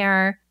sitting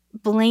there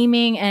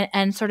blaming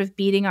and sort of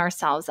beating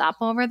ourselves up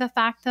over the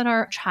fact that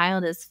our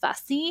child is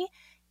fussy.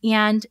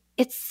 And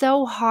it's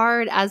so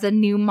hard as a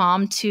new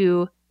mom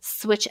to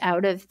switch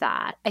out of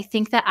that. I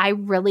think that I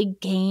really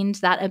gained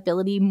that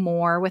ability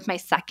more with my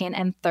second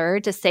and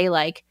third to say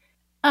like,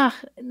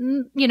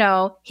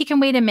 he can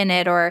wait a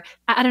minute, or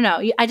I don't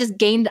know. I just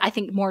gained, I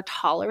think, more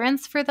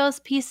tolerance for those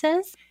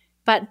pieces.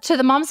 But to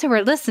the moms who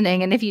are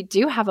listening, and if you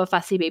do have a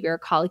fussy baby or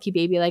colicky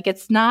baby, like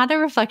it's not a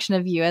reflection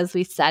of you, as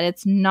we said,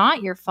 it's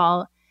not your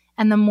fault.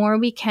 And the more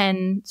we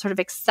can sort of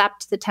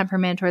accept the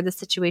temperament or the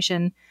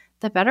situation,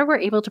 the better we're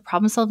able to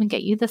problem solve and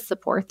get you the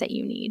support that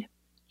you need.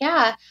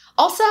 Yeah.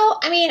 Also,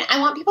 I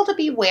want people to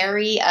be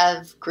wary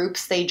of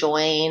groups they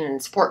join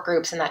and support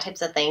groups and that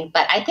types of thing.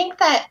 But I think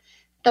that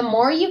the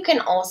more you can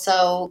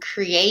also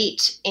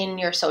create in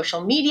your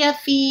social media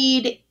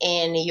feed,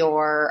 in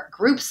your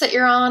groups that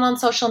you're on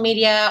social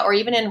media, or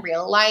even in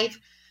real life,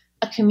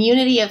 a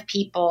community of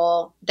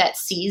people that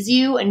sees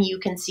you and you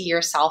can see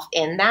yourself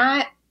in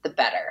that, the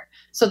better.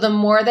 So the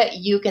more that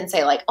you can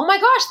say like, oh my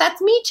gosh,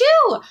 that's me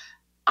too.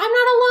 I'm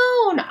not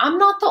alone. I'm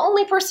not the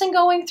only person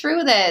going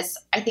through this.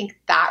 I think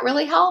that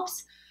really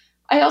helps.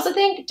 I also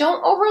think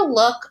don't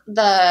overlook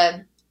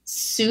the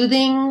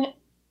soothing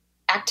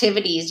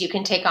activities you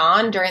can take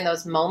on during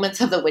those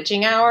moments of the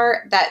witching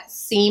hour that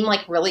seem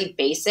like really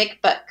basic,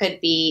 but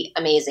could be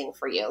amazing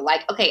for you.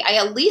 Like, okay, I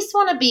at least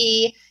want to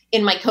be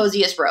in my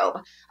coziest robe.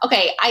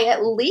 Okay, I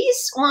at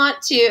least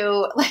want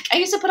to, like, I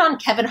used to put on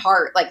Kevin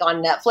Hart, like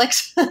on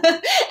Netflix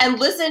and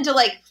listen to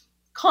like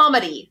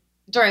comedy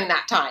during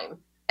that time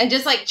and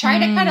just like try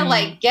to kind of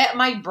like get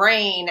my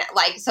brain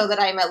like so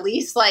that I'm at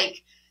least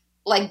like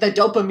the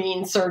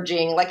dopamine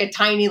surging like a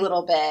tiny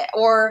little bit,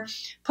 or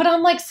put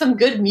on like some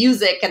good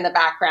music in the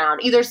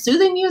background, either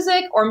soothing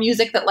music or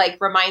music that like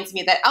reminds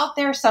me that out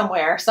there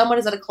somewhere, someone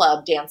is at a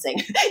club dancing.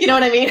 You know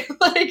what I mean?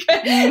 Like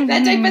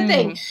that type of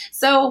thing.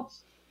 So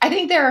I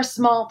think there are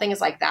small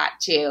things like that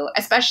too,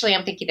 especially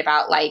I'm thinking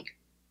about like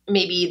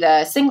maybe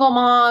the single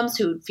moms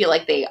who feel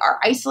like they are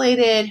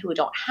isolated, who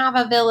don't have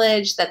a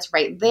village that's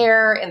right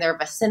there in their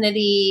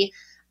vicinity.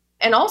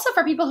 And also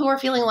for people who are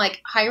feeling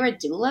like, hire a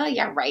doula,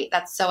 yeah, right.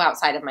 That's so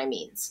outside of my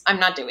means. I'm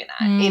not doing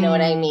that. You know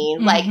what I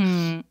mean? Like,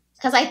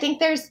 because I think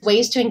there's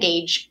ways to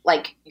engage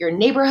like your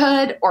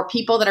neighborhood or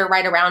people that are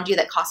right around you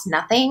that cost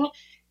nothing.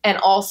 And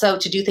also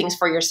to do things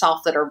for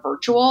yourself that are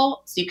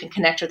virtual so you can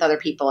connect with other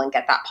people and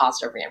get that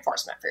positive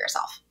reinforcement for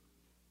yourself.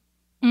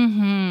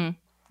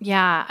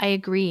 Yeah, I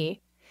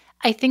agree.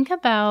 I think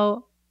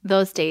about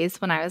those days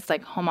when I was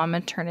like home on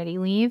maternity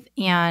leave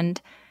and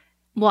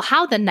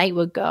how the night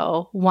would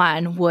go,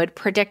 one, would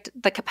predict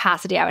the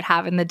capacity I would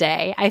have in the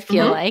day. I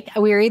feel like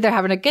we were either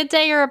having a good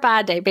day or a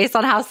bad day based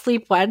on how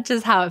sleep went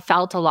is how it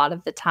felt a lot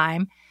of the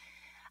time.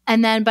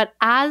 And then, but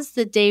as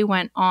the day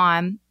went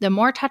on, the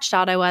more touched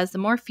out I was, the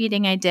more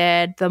feeding I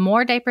did, the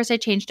more diapers I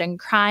changed and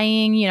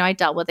crying, I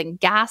dealt with and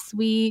gas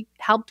we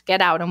helped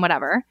get out and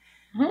whatever,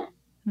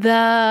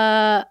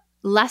 the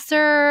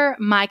lesser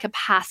my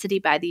capacity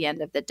by the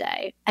end of the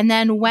day. And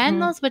then when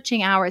those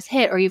witching hours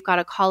hit or you've got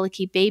a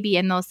colicky baby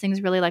and those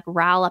things really like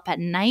rile up at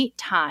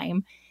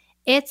nighttime,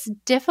 it's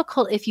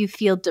difficult if you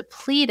feel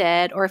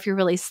depleted or if you're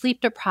really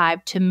sleep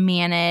deprived to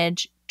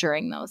manage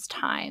during those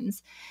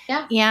times.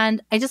 Yeah.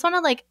 And I just want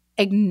to like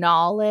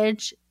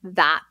acknowledge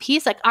that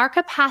piece, like our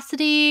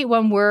capacity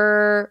when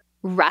we're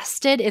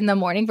rested in the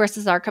morning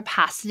versus our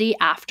capacity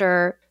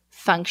after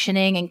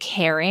functioning and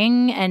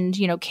caring and,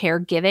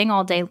 caregiving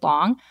all day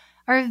long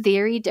are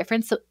very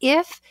different. So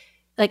if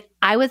like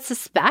I would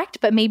suspect,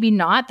 but maybe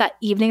not, that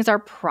evenings are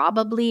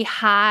probably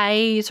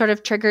high sort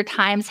of trigger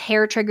times,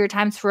 hair trigger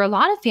times for a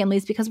lot of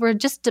families because we're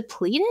just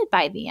depleted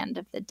by the end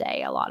of the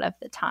day a lot of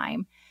the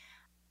time.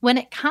 When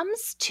it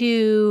comes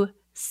to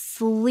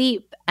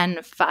sleep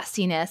and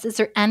fussiness, is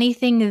there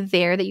anything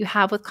there that you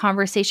have with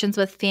conversations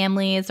with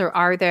families, or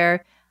are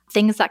there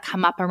things that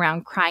come up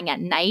around crying at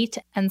night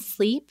and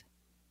sleep?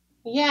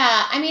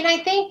 Yeah, I mean, I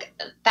think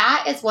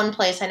that is one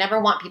place. I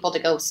never want people to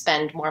go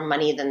spend more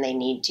money than they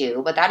need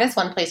to, but that is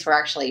one place where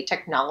actually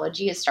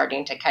technology is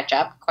starting to catch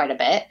up quite a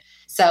bit.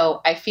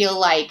 So I feel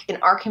like in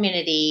our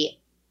community,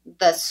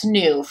 the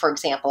snoo, for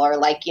example, or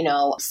like,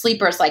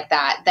 sleepers like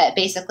that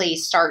basically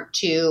start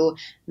to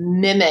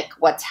mimic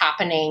what's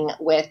happening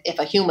with if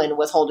a human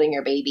was holding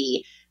your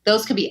baby.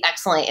 Those could be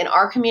excellent. In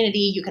our community,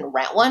 you can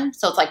rent one.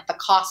 So it's like the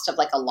cost of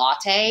like a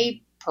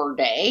latte per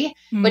day,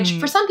 which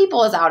for some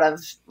people is out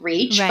of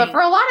reach. Right. But for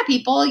a lot of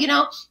people,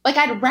 like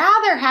I'd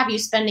rather have you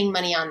spending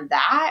money on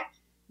that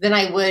than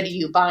I would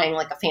you buying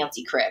like a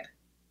fancy crib,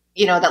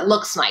 that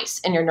looks nice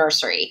in your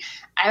nursery.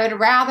 I would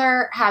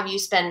rather have you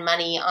spend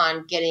money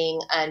on getting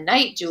a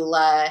night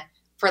doula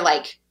for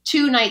like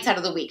 2 nights out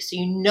of the week. So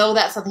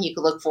that's something you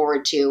could look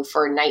forward to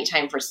for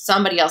nighttime for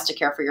somebody else to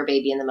care for your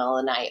baby in the middle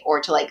of the night, or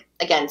to like,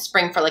 again,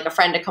 spring for like a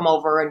friend to come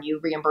over and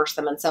you reimburse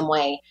them in some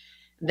way,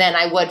 than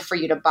I would for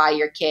you to buy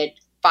your kid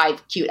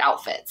 5 cute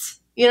outfits.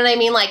 You know what I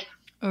mean? Like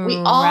we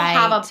all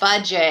have a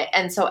budget.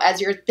 And so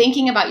as you're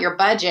thinking about your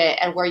budget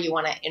and where you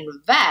want to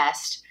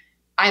invest,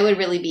 I would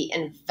really be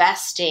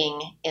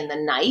investing in the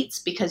nights,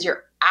 because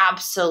you're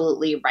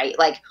absolutely right.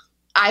 Like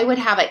I would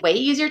have a way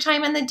easier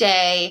time in the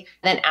day.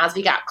 Then as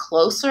we got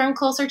closer and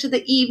closer to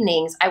the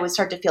evenings, I would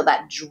start to feel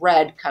that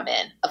dread come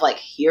in of like,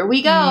 here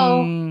we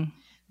go.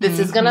 This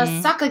is going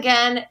to suck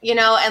again,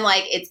 and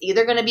like, it's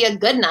either going to be a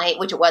good night,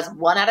 which it was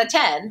 1 out of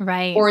 10,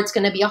 right, or it's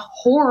going to be a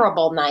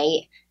horrible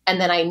night. And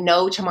then I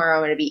know tomorrow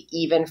I'm going to be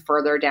even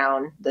further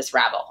down this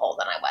rabbit hole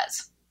than I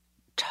was.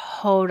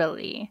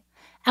 Totally.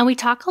 And we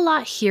talk a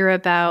lot here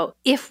about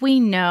if we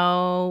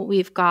know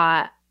we've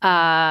got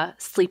a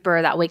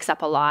sleeper that wakes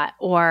up a lot,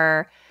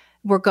 or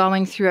we're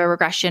going through a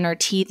regression or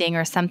teething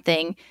or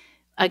something,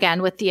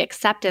 again, with the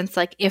acceptance,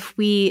 like if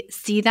we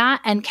see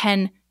that and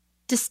can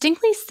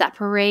distinctly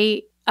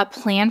separate a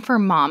plan for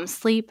mom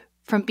sleep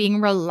from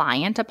being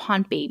reliant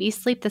upon baby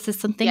sleep, this is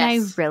something I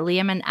really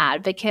am an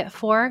advocate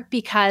for,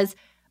 because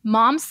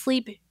mom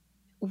sleep,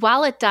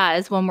 while it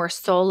does when we're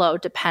solo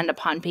depend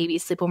upon baby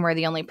sleep when we're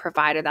the only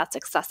provider that's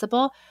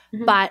accessible,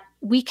 but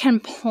we can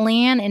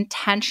plan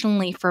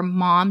intentionally for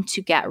mom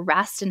to get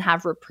rest and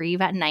have reprieve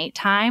at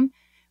nighttime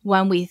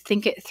when we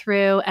think it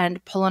through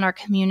and pull on our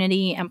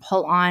community and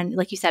pull on,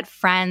 like you said,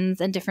 friends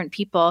and different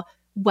people,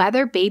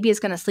 whether baby is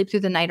going to sleep through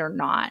the night or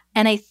not.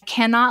 And I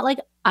cannot like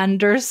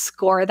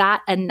underscore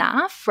that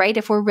enough, right?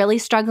 If we're really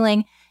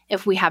struggling,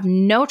 if we have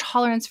no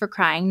tolerance for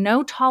crying,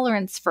 no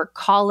tolerance for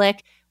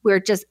colic, we're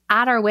just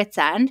at our wit's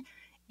end,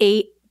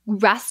 a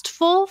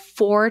restful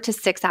 4 to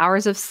 6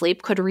 hours of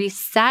sleep could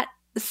reset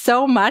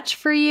so much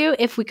for you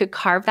if we could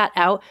carve that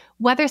out,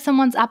 whether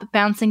someone's up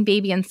bouncing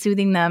baby and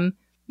soothing them,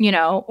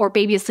 or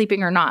baby is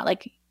sleeping or not.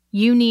 Like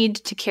you need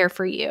to care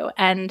for you.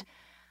 And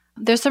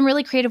there's some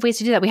really creative ways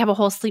to do that. We have a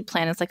whole sleep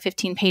plan. It's like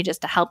 15 pages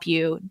to help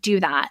you do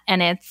that.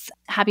 And it's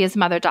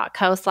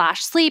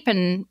happyasmother.co/sleep,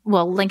 and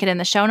we'll link it in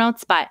the show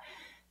notes, but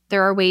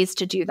there are ways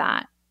to do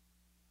that.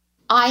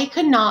 I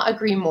could not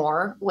agree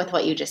more with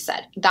what you just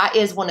said. That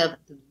is one of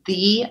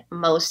the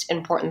most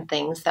important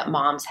things that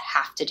moms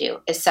have to do,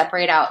 is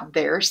separate out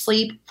their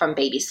sleep from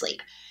baby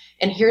sleep.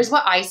 And here's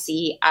what I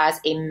see as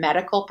a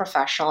medical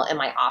professional in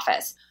my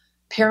office.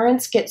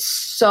 Parents get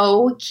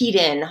so keyed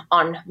in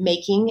on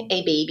making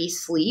a baby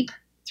sleep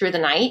through the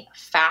night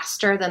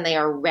faster than they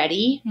are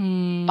ready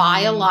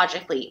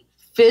biologically,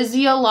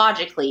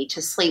 physiologically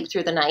to sleep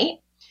through the night.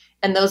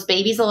 And those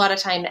babies a lot of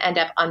time end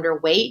up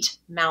underweight,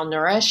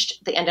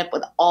 malnourished. They end up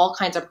with all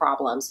kinds of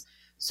problems.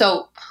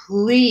 So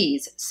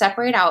please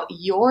separate out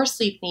your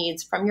sleep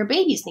needs from your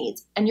baby's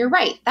needs. And you're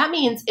right. That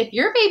means if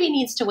your baby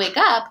needs to wake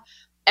up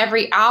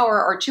every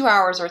hour or 2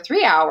 hours or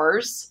 3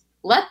 hours,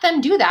 let them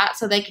do that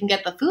so they can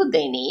get the food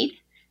they need.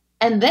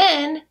 And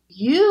then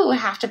you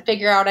have to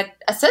figure out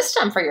a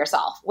system for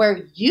yourself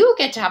where you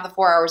get to have the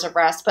 4 hours of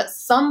rest, but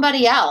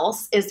somebody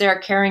else is there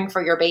caring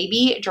for your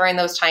baby during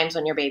those times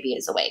when your baby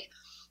is awake.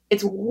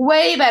 It's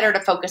way better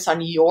to focus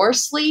on your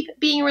sleep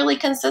being really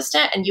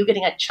consistent and you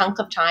getting a chunk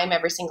of time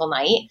every single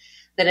night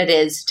than it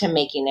is to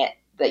making it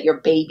that your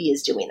baby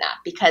is doing that.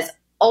 Because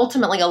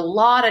ultimately, a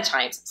lot of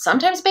times,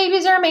 sometimes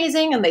babies are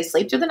amazing and they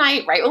sleep through the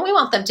night right when we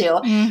want them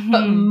to.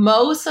 But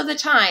most of the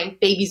time,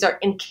 babies are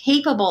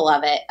incapable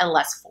of it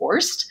unless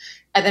forced.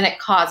 And then it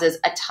causes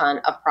a ton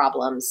of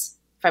problems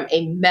from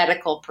a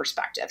medical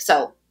perspective.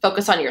 So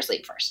focus on your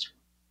sleep first.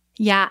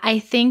 Yeah, I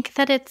think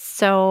that it's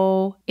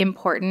so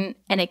important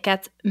and it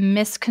gets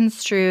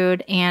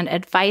misconstrued, and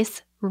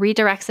advice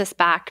redirects us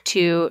back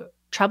to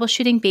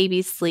troubleshooting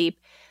baby's sleep.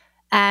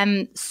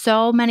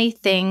 So many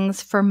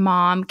things for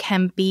mom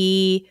can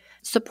be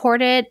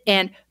supported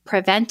and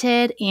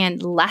prevented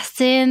and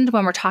lessened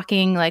when we're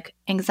talking like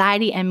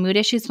anxiety and mood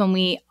issues when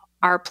we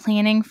are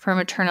planning for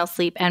maternal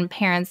sleep and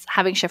parents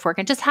having shift work,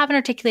 and just have an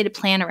articulated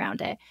plan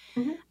around it.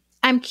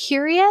 I'm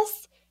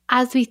curious,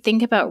 as we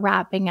think about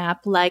wrapping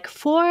up, like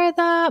for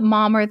the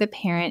mom or the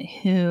parent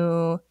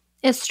who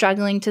is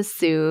struggling to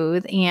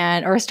soothe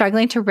or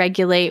struggling to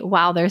regulate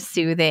while they're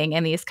soothing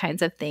and these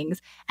kinds of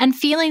things, and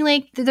feeling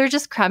like they're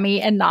just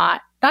crummy and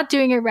not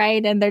doing it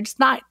right, and they're just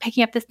not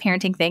picking up this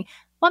parenting thing,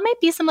 what might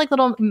be some like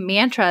little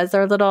mantras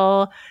or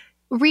little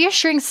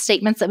reassuring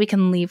statements that we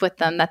can leave with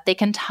them that they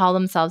can tell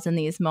themselves in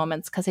these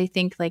moments? Because I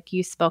think like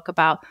you spoke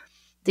about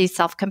these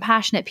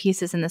self-compassionate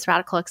pieces and this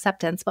radical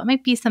acceptance, what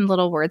might be some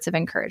little words of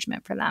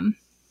encouragement for them?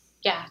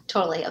 Yeah,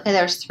 totally. Okay,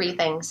 there's 3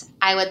 things.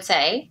 I would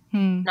say,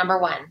 number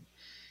 1,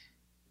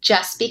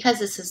 just because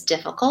this is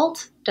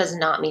difficult does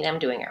not mean I'm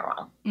doing it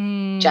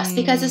wrong. Just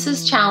because this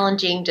is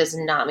challenging does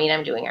not mean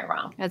I'm doing it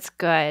wrong. That's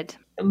good.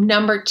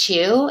 Number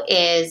 2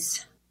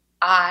 is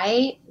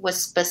I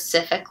was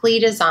specifically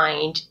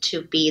designed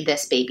to be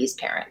this baby's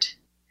parent.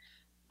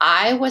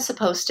 I was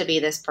supposed to be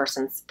this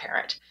person's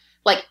parent.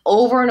 Like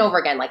over and over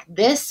again, like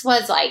this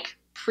was like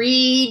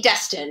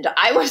predestined.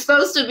 I was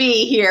supposed to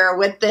be here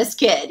with this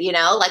kid,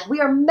 like we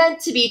are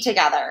meant to be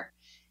together.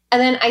 And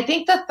then I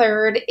think the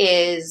third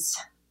is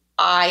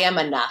I am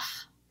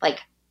enough.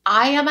 Like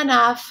I am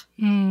enough.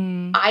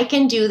 I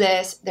can do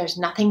this. There's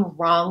nothing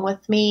wrong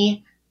with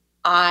me.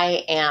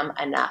 I am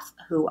enough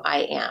who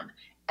I am.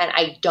 And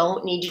I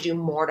don't need to do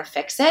more to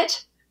fix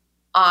it.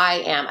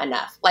 I am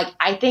enough. Like,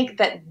 I think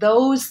that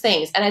those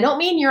things, and I don't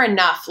mean you're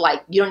enough,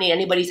 like you don't need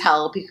anybody's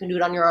help, you can do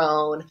it on your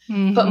own,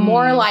 but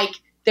more like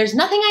there's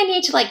nothing I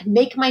need to like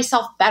make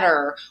myself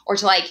better or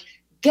to like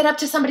get up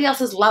to somebody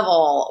else's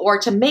level or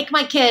to make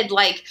my kid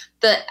like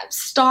the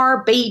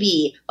star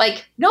baby.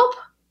 Like, nope,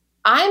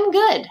 I'm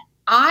good.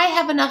 I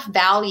have enough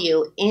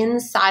value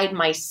inside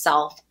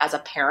myself as a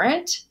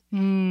parent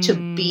to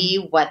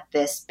be what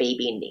this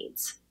baby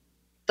needs.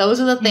 Those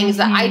are the things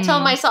that I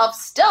tell myself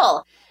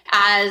still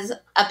as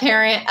a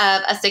parent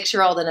of a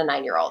 6-year-old and a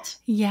 9-year-old.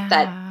 Yeah.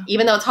 That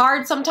even though it's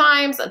hard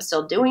sometimes, I'm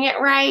still doing it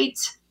right.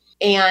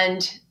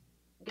 And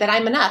that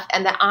I'm enough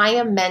and that I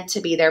am meant to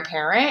be their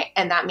parent.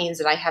 And that means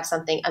that I have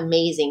something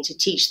amazing to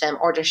teach them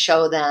or to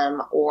show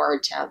them or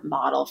to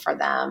model for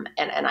them.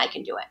 And I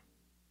can do it.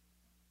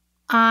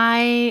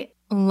 I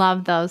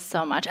love those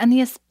so much. And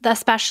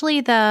especially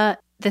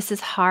this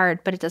is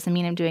hard, but it doesn't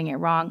mean I'm doing it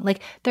wrong.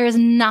 Like there is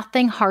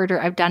nothing harder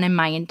I've done in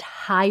my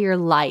entire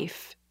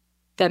life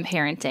than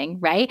parenting,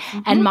 right?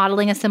 And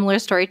modeling a similar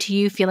story to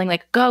you, feeling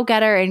like a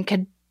go-getter and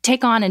could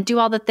take on and do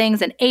all the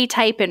things and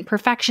A-type and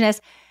perfectionist.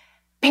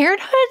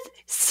 Parenthood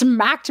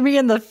smacked me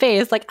in the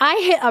face. Like I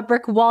hit a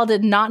brick wall,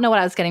 did not know what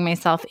I was getting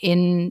myself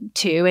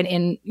into and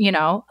in,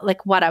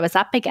 like what I was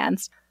up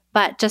against.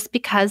 But just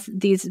because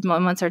these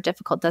moments are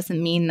difficult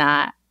doesn't mean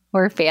that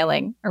we're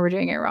failing or we're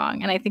doing it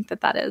wrong. And I think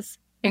that is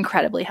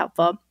incredibly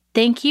helpful.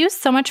 Thank you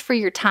so much for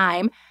your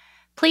time.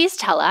 Please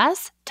tell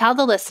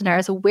the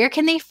listeners, where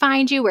can they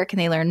find you? Where can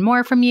they learn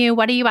more from you?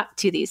 What are you up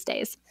to these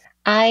days?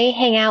 I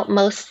hang out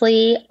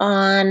mostly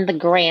on the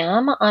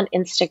gram on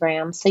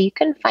Instagram, so you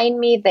can find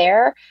me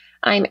there.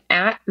 I'm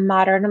at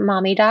Modern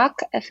Mommy Doc.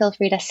 Feel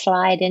free to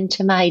slide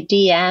into my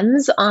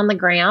DMs on the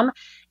gram.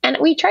 And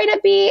we try to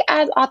be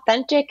as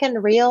authentic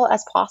and real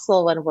as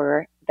possible when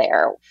we're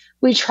there.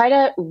 We try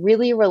to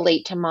really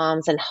relate to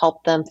moms and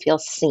help them feel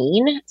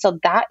seen. So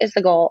that is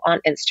the goal on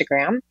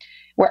Instagram.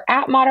 We're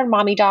at Modern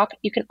Mommy Doc.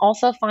 You can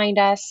also find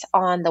us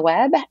on the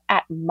web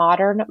at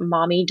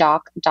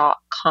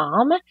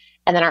modernmommydoc.com.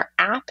 And then our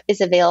app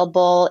is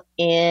available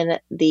in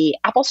the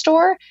Apple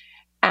Store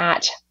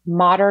at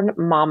Modern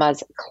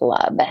Mamas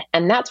Club.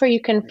 And that's where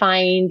you can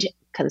find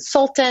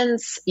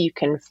consultants, you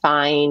can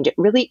find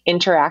really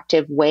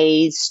interactive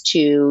ways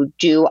to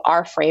do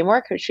our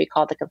framework, which we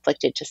call the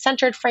Conflicted to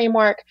Centered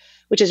framework,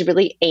 which is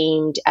really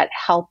aimed at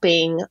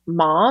helping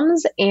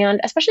moms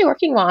and especially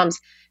working moms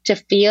to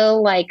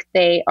feel like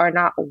they are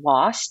not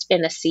lost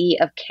in a sea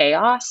of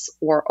chaos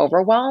or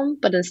overwhelm,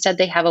 but instead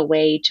they have a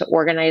way to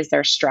organize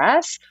their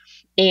stress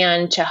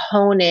and to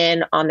hone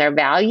in on their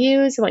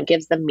values and what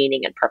gives them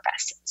meaning and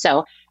purpose.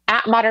 So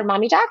at Modern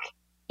Mommy Doc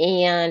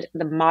and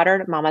the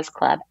Modern Mamas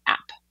Club app.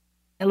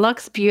 It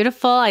looks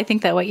beautiful. I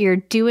think that what you're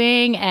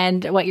doing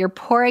and what you're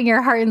pouring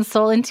your heart and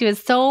soul into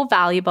is so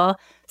valuable.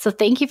 So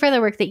thank you for the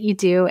work that you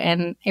do.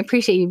 And I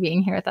appreciate you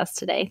being here with us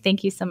today.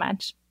 Thank you so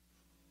much.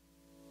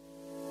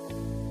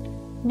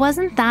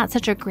 Wasn't that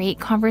such a great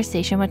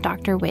conversation with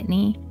Dr.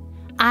 Whitney?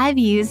 I've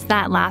used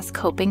that last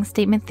coping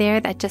statement there,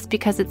 that just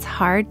because it's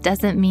hard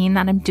doesn't mean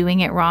that I'm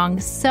doing it wrong,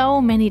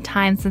 so many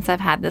times since I've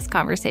had this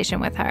conversation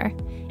with her.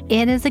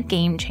 It is a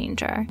game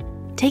changer.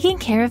 Taking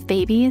care of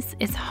babies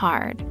is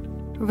hard.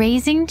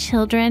 Raising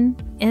children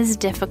is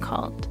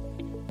difficult.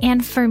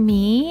 And for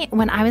me,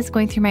 when I was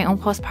going through my own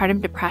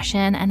postpartum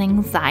depression and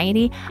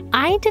anxiety,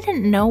 I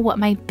didn't know what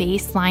my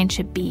baseline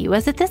should be.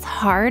 Was it this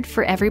hard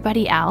for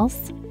everybody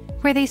else?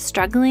 Were they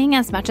struggling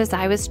as much as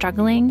I was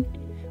struggling?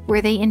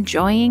 Were they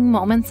enjoying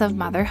moments of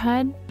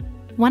motherhood?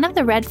 One of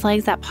the red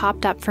flags that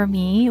popped up for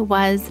me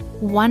was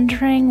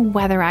wondering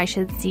whether I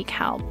should seek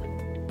help.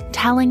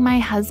 Telling my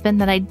husband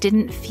that I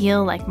didn't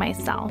feel like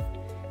myself.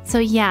 So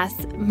yes,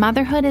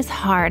 motherhood is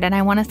hard, and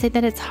I want to say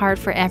that it's hard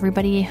for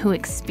everybody who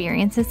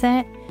experiences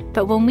it.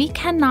 But when we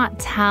cannot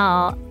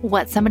tell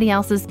what somebody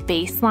else's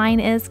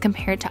baseline is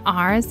compared to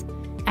ours,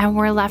 and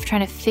we're left trying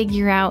to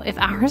figure out if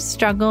our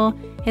struggle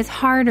is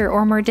harder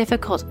or more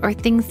difficult, or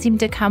things seem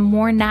to come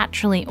more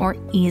naturally or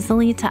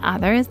easily to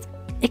others,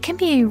 it can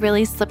be a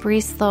really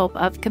slippery slope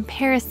of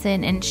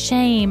comparison and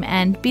shame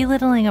and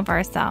belittling of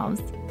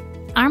ourselves.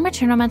 Our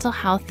maternal mental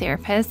health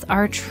therapists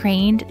are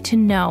trained to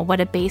know what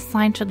a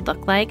baseline should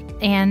look like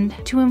and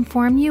to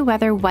inform you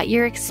whether what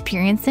you're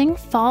experiencing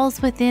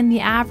falls within the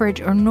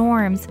average or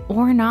norms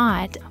or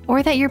not,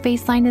 or that your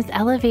baseline is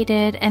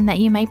elevated and that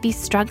you might be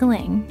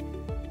struggling.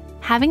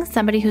 Having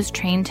somebody who's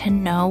trained to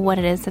know what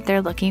it is that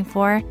they're looking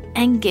for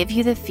and give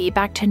you the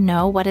feedback to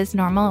know what is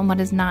normal and what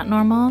is not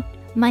normal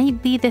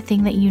might be the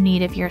thing that you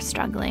need if you're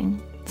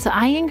struggling. So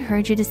I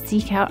encourage you to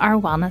seek out our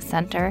wellness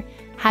center,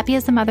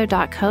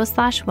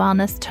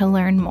 happyasamother.co/wellness, to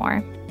learn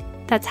more.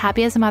 That's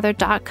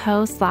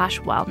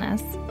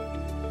happyasamother.co/wellness.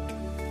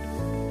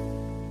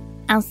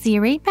 I'll see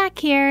you right back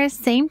here,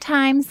 same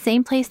time,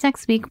 same place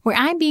next week, where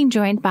I'm being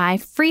joined by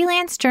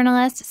freelance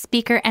journalist,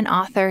 speaker, and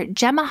author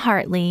Gemma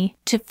Hartley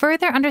to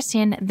further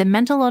understand the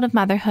mental load of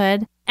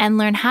motherhood and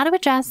learn how to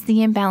adjust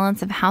the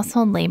imbalance of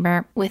household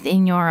labor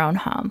within your own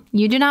home.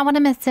 You do not want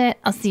to miss it.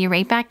 I'll see you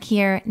right back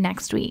here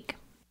next week.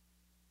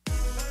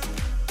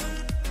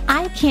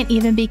 I can't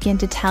even begin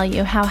to tell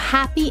you how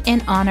happy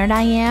and honored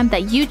I am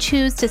that you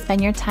choose to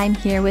spend your time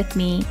here with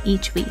me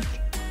each week.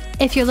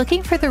 If you're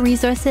looking for the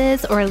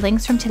resources or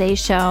links from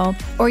today's show,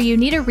 or you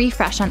need a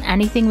refresh on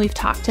anything we've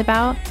talked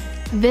about,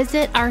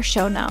 visit our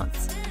show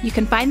notes. You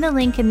can find the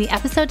link in the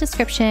episode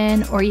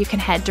description, or you can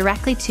head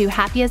directly to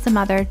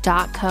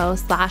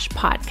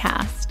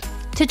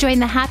happyasamother.co/podcast. To join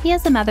the Happy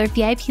as a Mother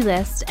VIP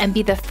list and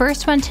be the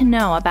first one to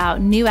know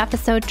about new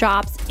episode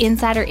drops,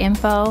 insider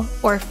info,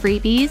 or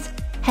freebies,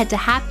 head to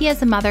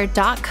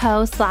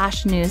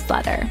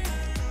happyasamother.co/newsletter.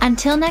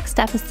 Until next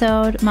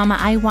episode, Mama,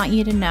 I want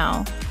you to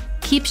know,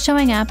 keep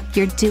showing up.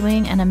 You're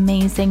doing an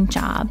amazing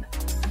job.